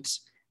moment,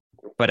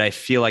 but I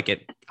feel like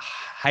it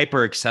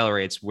hyper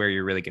accelerates where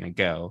you're really going to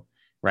go,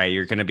 right?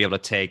 You're going to be able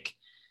to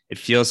it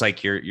feels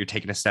like you're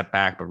taking a step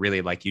back, but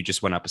really like you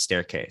just went up a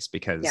staircase,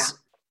 because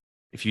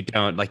if you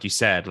don't, like you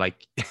said,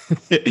 like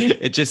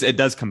it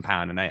does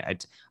compound. And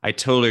I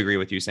totally agree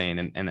with you saying,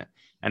 and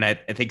I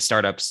think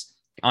startups,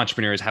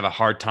 entrepreneurs have a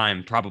hard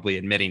time probably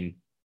admitting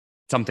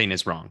something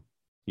is wrong.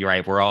 You're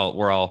right. We're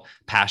all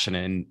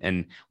passionate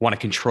and want to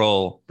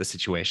control the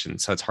situation.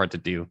 So it's hard to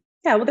do.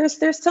 Yeah. Well,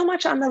 there's so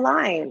much on the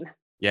line.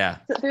 Yeah.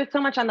 There's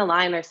so much on the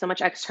line. There's so much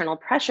external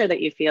pressure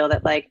that you feel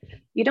that like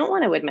you don't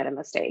want to admit a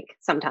mistake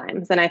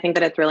sometimes. And I think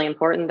that it's really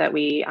important that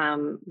we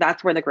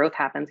that's where the growth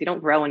happens. You don't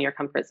grow in your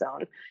comfort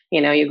zone.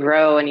 You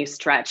grow and you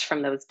stretch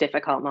from those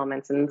difficult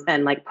moments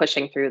and like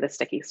pushing through the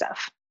sticky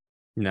stuff.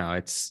 No,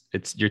 it's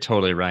you're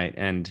totally right.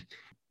 And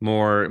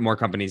more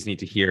companies need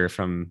to hear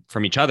from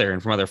each other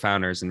and from other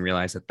founders and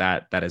realize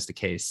that is the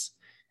case.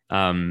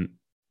 I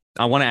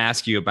want to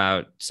ask you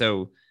about,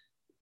 so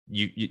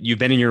you've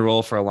been in your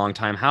role for a long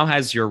time. How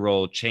has your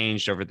role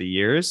changed over the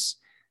years?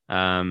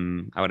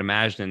 I would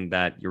imagine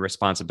that your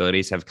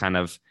responsibilities have kind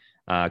of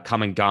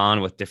come and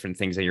gone with different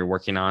things that you're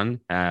working on.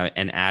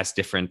 And as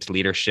different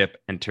leadership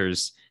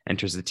enters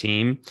the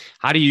team,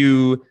 how do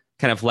you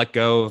kind of let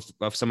go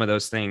of some of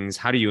those things?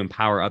 How do you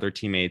empower other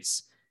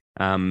teammates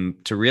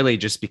to really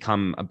just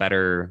become a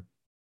better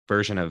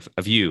version of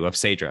you, of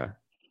Sadrah?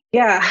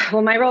 Yeah,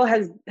 well, my role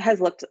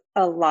has looked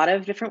a lot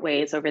of different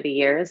ways over the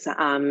years.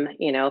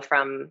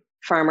 From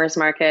farmers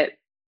market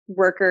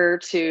worker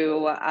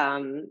to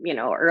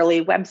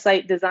early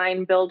website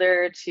design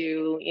builder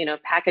to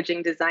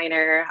packaging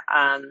designer,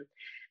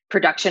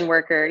 production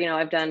worker.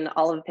 I've done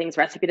all of the things,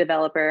 recipe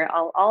developer,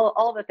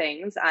 all the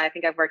things. I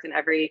think I've worked in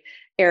every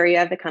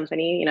area of the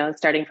company.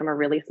 Starting from a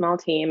really small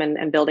team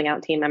and building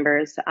out team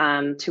members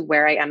to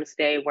where I am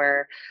today,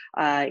 where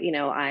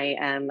I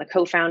am a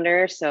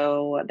co-founder.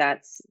 So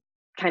that's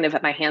kind of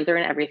my hands are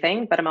in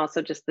everything, but I'm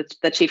also just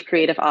the chief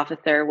creative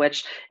officer,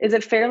 which is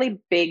a fairly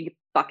big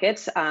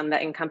bucket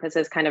that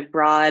encompasses kind of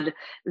broad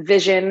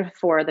vision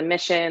for the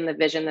mission, the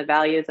vision, the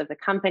values of the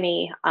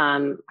company,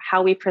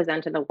 how we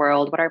present in the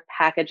world, what our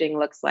packaging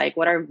looks like,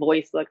 what our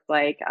voice looks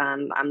like.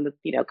 I'm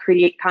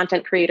the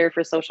content creator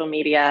for social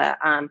media.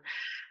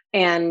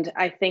 And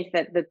I think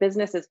that the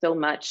business is still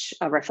much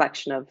a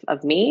reflection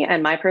of me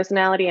and my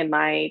personality and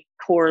my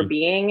core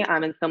being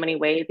in so many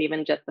ways,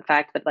 even just the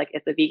fact that like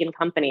it's a vegan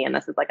company and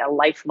this is like a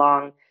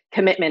lifelong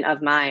commitment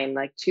of mine,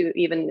 like to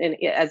even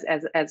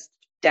as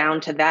down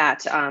to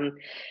that,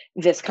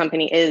 this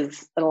company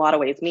is in a lot of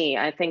ways me.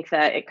 I think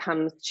that it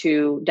comes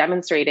to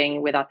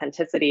demonstrating with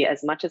authenticity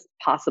as much as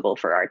possible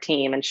for our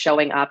team and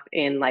showing up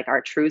in like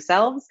our true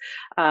selves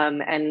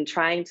and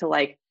trying to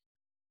like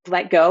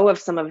let go of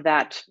some of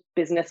that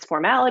business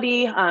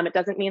formality. It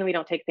doesn't mean we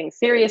don't take things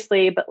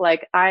seriously, but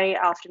like I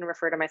often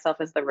refer to myself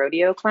as the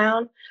rodeo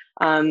clown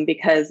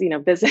because,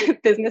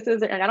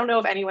 businesses, and I don't know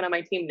if anyone on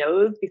my team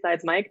knows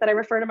besides Mike that I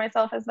refer to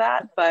myself as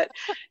that, but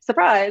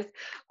surprise.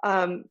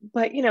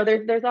 But,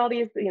 there's all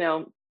these,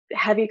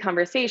 heavy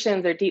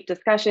conversations or deep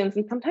discussions,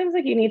 and sometimes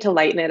like you need to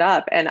lighten it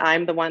up, and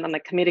I'm the one on the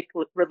comedic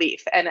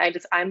relief, and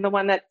I'm the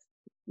one that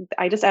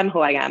I just am who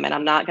I am, and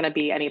I'm not going to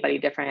be anybody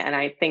different. And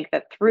I think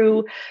that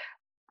through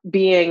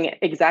being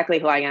exactly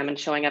who I am and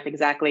showing up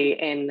exactly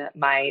in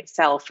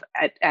myself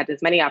at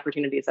as many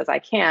opportunities as I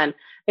can,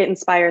 it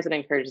inspires and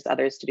encourages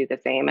others to do the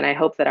same. And I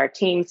hope that our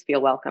teams feel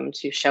welcome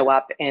to show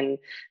up in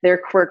their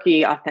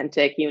quirky,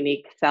 authentic,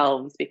 unique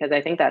selves, because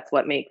I think that's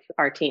what makes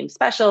our team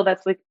special.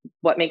 That's like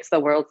what makes the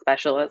world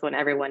special, is when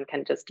everyone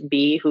can just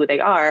be who they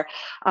are.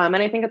 And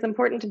I think it's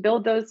important to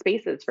build those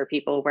spaces for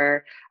people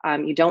where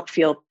you don't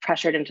feel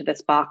pressured into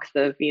this box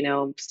of,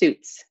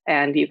 suits,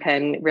 and you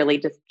can really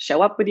just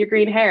show up with your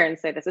green hair and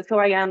say, this is who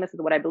I am, this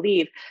is what I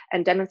believe,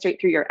 and demonstrate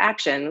through your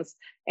actions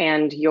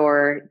and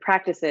your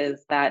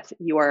practices that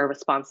you are a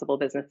responsible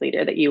business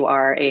leader, that you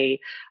are a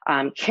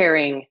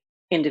caring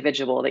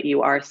individual, that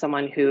you are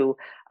someone who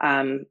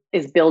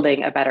is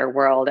building a better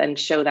world, and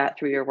show that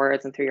through your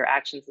words and through your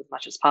actions as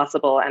much as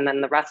possible. And then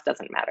the rest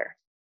doesn't matter.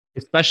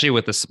 Especially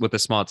with a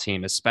small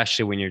team,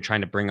 especially when you're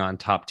trying to bring on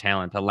top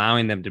talent,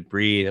 allowing them to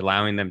breathe,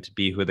 allowing them to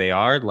be who they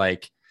are,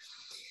 like,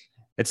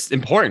 it's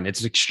important.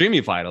 It's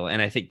extremely vital.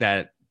 And I think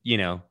that,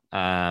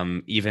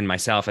 even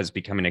myself, as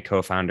becoming a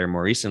co-founder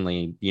more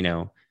recently,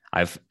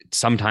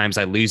 sometimes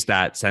I lose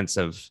that sense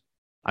of,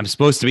 I'm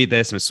supposed to be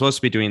this, I'm supposed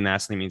to be doing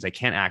that. So that means I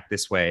can't act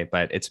this way,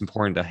 but it's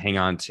important to hang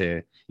on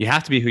to, you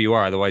have to be who you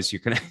are. Otherwise you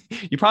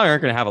probably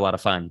aren't going to have a lot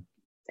of fun.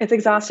 It's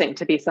exhausting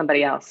to be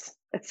somebody else.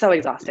 It's so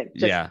exhausting.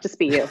 Just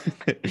be you.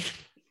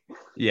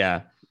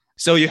 Yeah.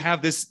 So you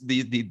have this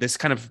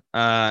kind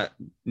of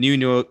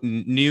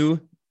new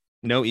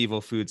No Evil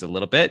Foods a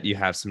little bit. You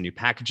have some new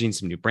packaging,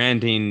 some new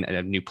branding,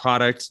 a new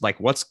product. Like,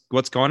 what's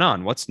going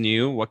on? What's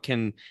new? What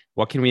can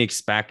we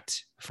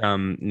expect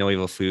from No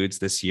Evil Foods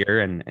this year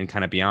and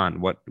kind of beyond?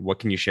 What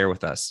can you share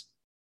with us?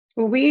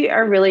 We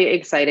are really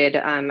excited.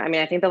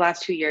 I think the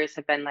last 2 years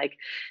have been like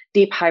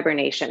deep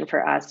hibernation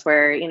for us,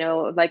 where,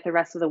 like the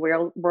rest of the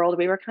world,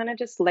 we were kind of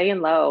just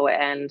laying low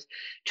and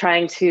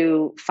trying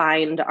to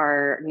find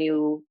our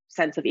new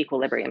sense of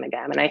equilibrium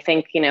again. And I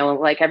think,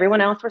 like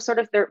everyone else,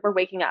 we're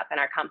waking up, and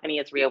our company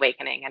is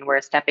reawakening, and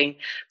we're stepping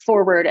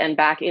forward and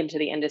back into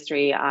the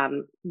industry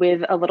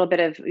with a little bit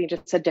of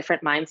just a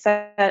different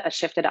mindset, a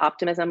shifted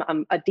optimism,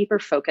 a deeper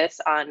focus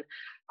on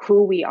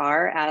who we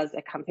are as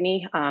a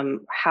company,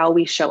 how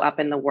we show up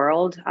in the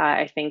world.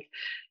 I think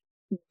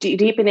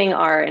deepening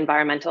our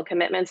environmental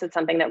commitments is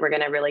something that we're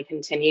going to really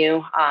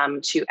continue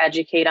to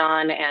educate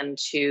on and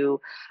to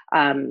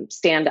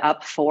stand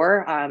up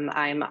for.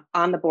 I'm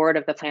on the board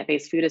of the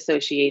Plant-Based Food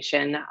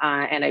Association,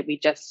 and we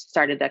just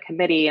started a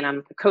committee, and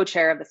I'm the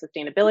co-chair of the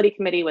sustainability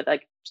committee with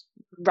like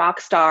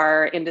rock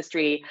star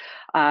industry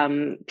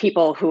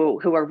people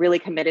who are really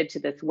committed to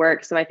this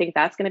work. So I think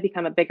that's going to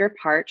become a bigger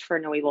part for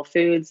No Evil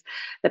Foods.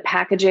 The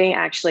packaging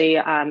actually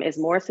is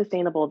more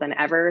sustainable than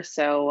ever.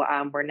 So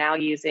we're now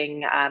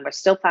using, we're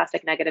still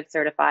plastic negative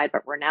certified,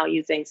 but we're now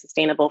using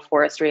Sustainable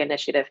Forestry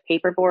Initiative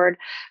paperboard,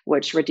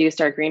 which reduced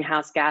our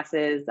greenhouse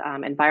gases,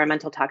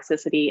 environmental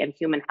toxicity, and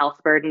human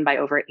health burden by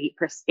over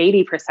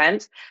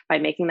 80% by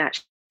making that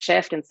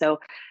shift. And so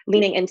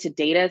leaning into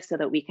data so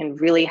that we can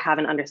really have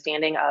an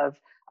understanding of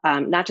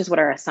not just what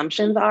our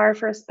assumptions are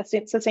for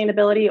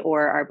sustainability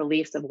or our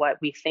beliefs of what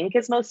we think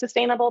is most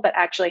sustainable, but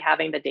actually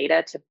having the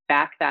data to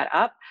back that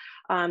up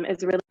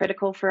is really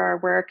critical for our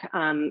work.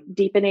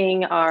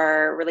 Deepening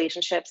our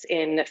relationships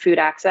in food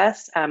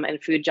access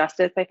and food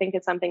justice, I think,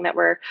 is something that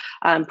we're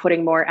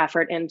putting more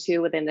effort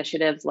into with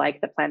initiatives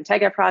like the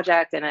Plantega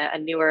Project and a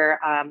newer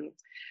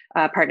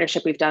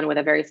partnership we've done with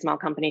a very small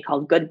company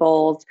called Good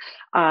Bowls.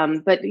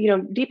 But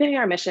deepening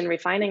our mission,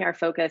 refining our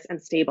focus,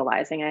 and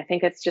stabilizing. And I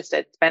think it's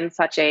been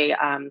such a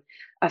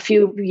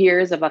few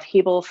years of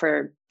upheaval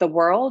for the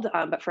world,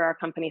 but for our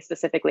company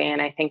specifically.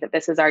 And I think that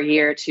this is our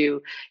year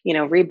to,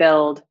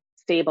 rebuild,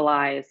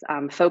 stabilize,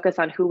 focus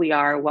on who we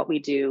are, what we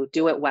do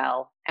it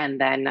well, and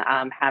then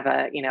have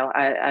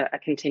a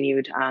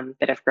continued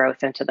bit of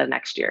growth into the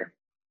next year.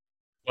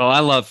 Well,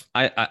 I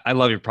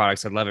love your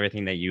products. I love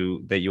everything that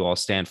you all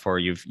stand for.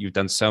 You've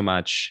done so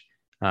much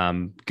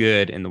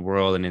good in the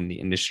world and in the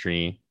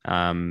industry.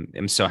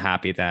 I'm so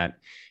happy that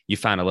you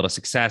found a little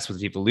success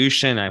with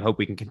Evolution. I hope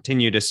we can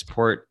continue to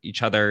support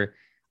each other.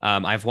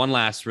 I have one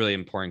last really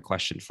important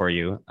question for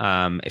you.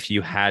 If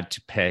you had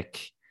to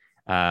pick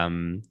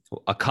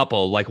a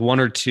couple, like one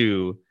or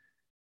two,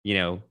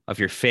 of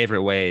your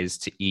favorite ways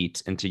to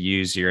eat and to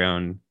use your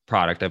own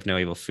product of No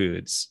Evil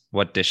Foods,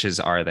 what dishes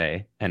are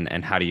they, and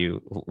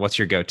what's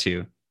your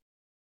go-to?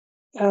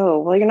 Oh,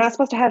 well, you're not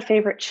supposed to have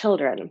favorite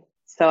children,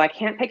 so I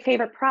can't pick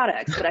favorite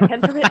products, but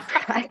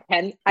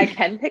I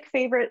can pick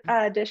favorite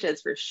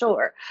dishes for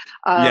sure.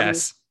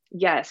 Yes,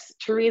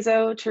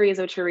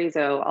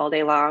 chorizo all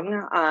day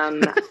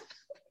long.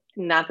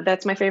 Not that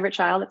that's my favorite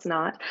child. It's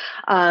not.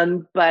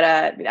 But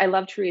I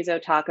love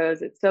chorizo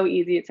tacos. It's so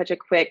easy. It's such a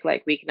quick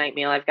like weeknight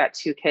meal. I've got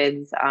two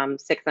kids,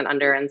 6 and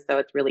under, and so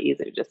it's really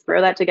easy to just throw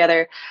that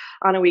together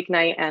on a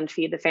weeknight and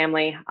feed the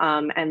family.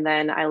 And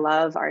then I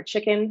love our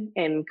chicken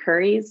in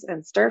curries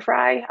and stir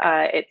fry.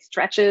 It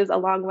stretches a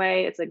long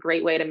way. It's a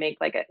great way to make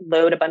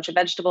load a bunch of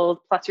vegetables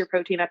plus your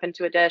protein up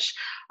into a dish.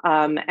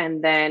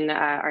 And then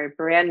our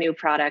brand new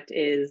product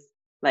is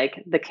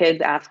like the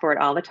kids ask for it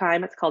all the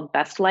time. It's called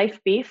Best Life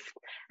Beef.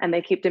 And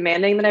they keep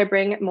demanding that I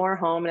bring more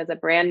home. And it's a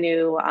brand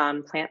new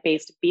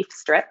plant-based beef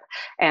strip.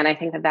 And I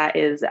think that that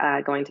is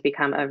going to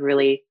become a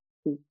really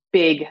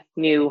big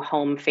new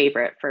home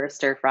favorite for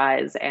stir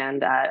fries.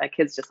 And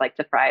kids just like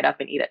to fry it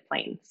up and eat it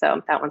plain.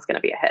 So that one's going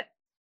to be a hit.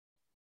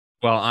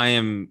 Well, I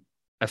am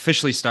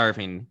officially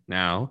starving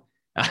now.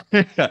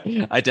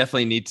 I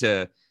definitely need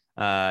to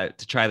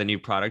try the new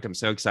product. I'm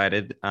so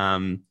excited.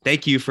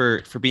 Thank you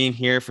for being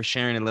here, for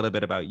sharing a little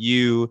bit about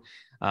you,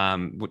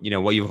 what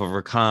you've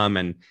overcome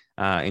and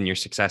your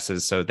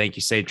successes. So thank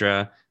you,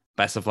 Sadrah.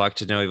 Best of luck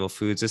to No Evil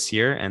Foods this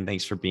year. And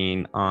thanks for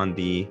being on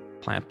the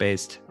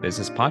Plant-Based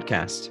Business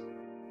Podcast.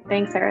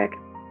 Thanks, Eric.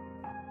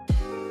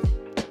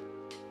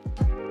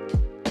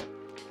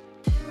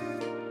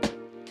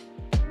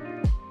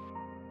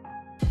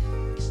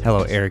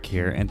 Hello, Eric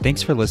here, and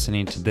thanks for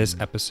listening to this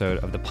episode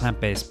of the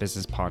Plant-Based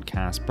Business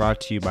Podcast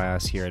brought to you by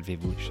us here at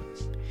Vivolution.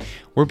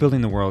 We're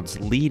building the world's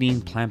leading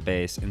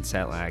plant-based and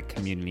cell ag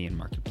community and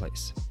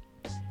marketplace.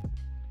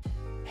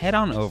 Head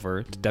on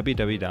over to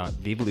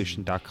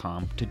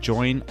www.vivolution.com to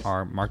join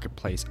our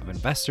marketplace of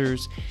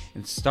investors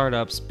and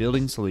startups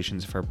building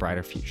solutions for a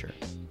brighter future.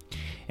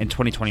 In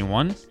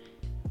 2021,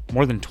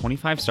 more than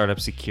 25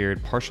 startups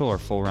secured partial or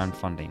full round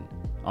funding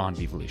on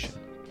Vivolution.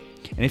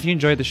 And if you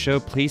enjoyed the show,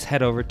 please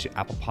head over to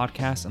Apple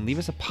Podcasts and leave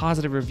us a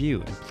positive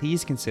review, and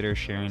please consider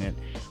sharing it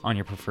on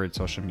your preferred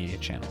social media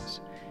channels.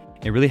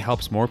 It really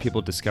helps more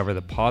people discover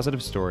the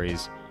positive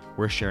stories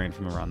we're sharing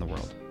from around the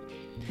world.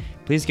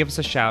 Please give us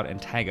a shout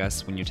and tag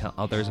us when you tell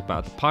others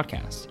about the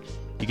podcast.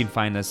 You can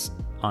find us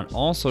on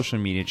all social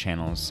media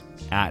channels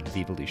at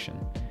Vivolution.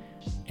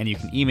 And you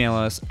can email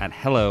us at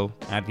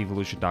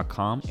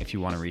hello@vivolution.com if you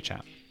want to reach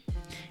out.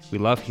 We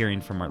love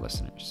hearing from our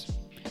listeners.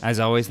 As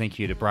always, thank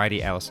you to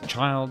Bridie Allison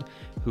Child,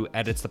 who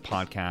edits the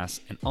podcast,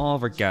 and all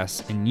of our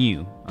guests and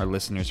you, our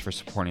listeners, for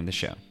supporting the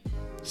show.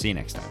 See you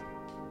next time.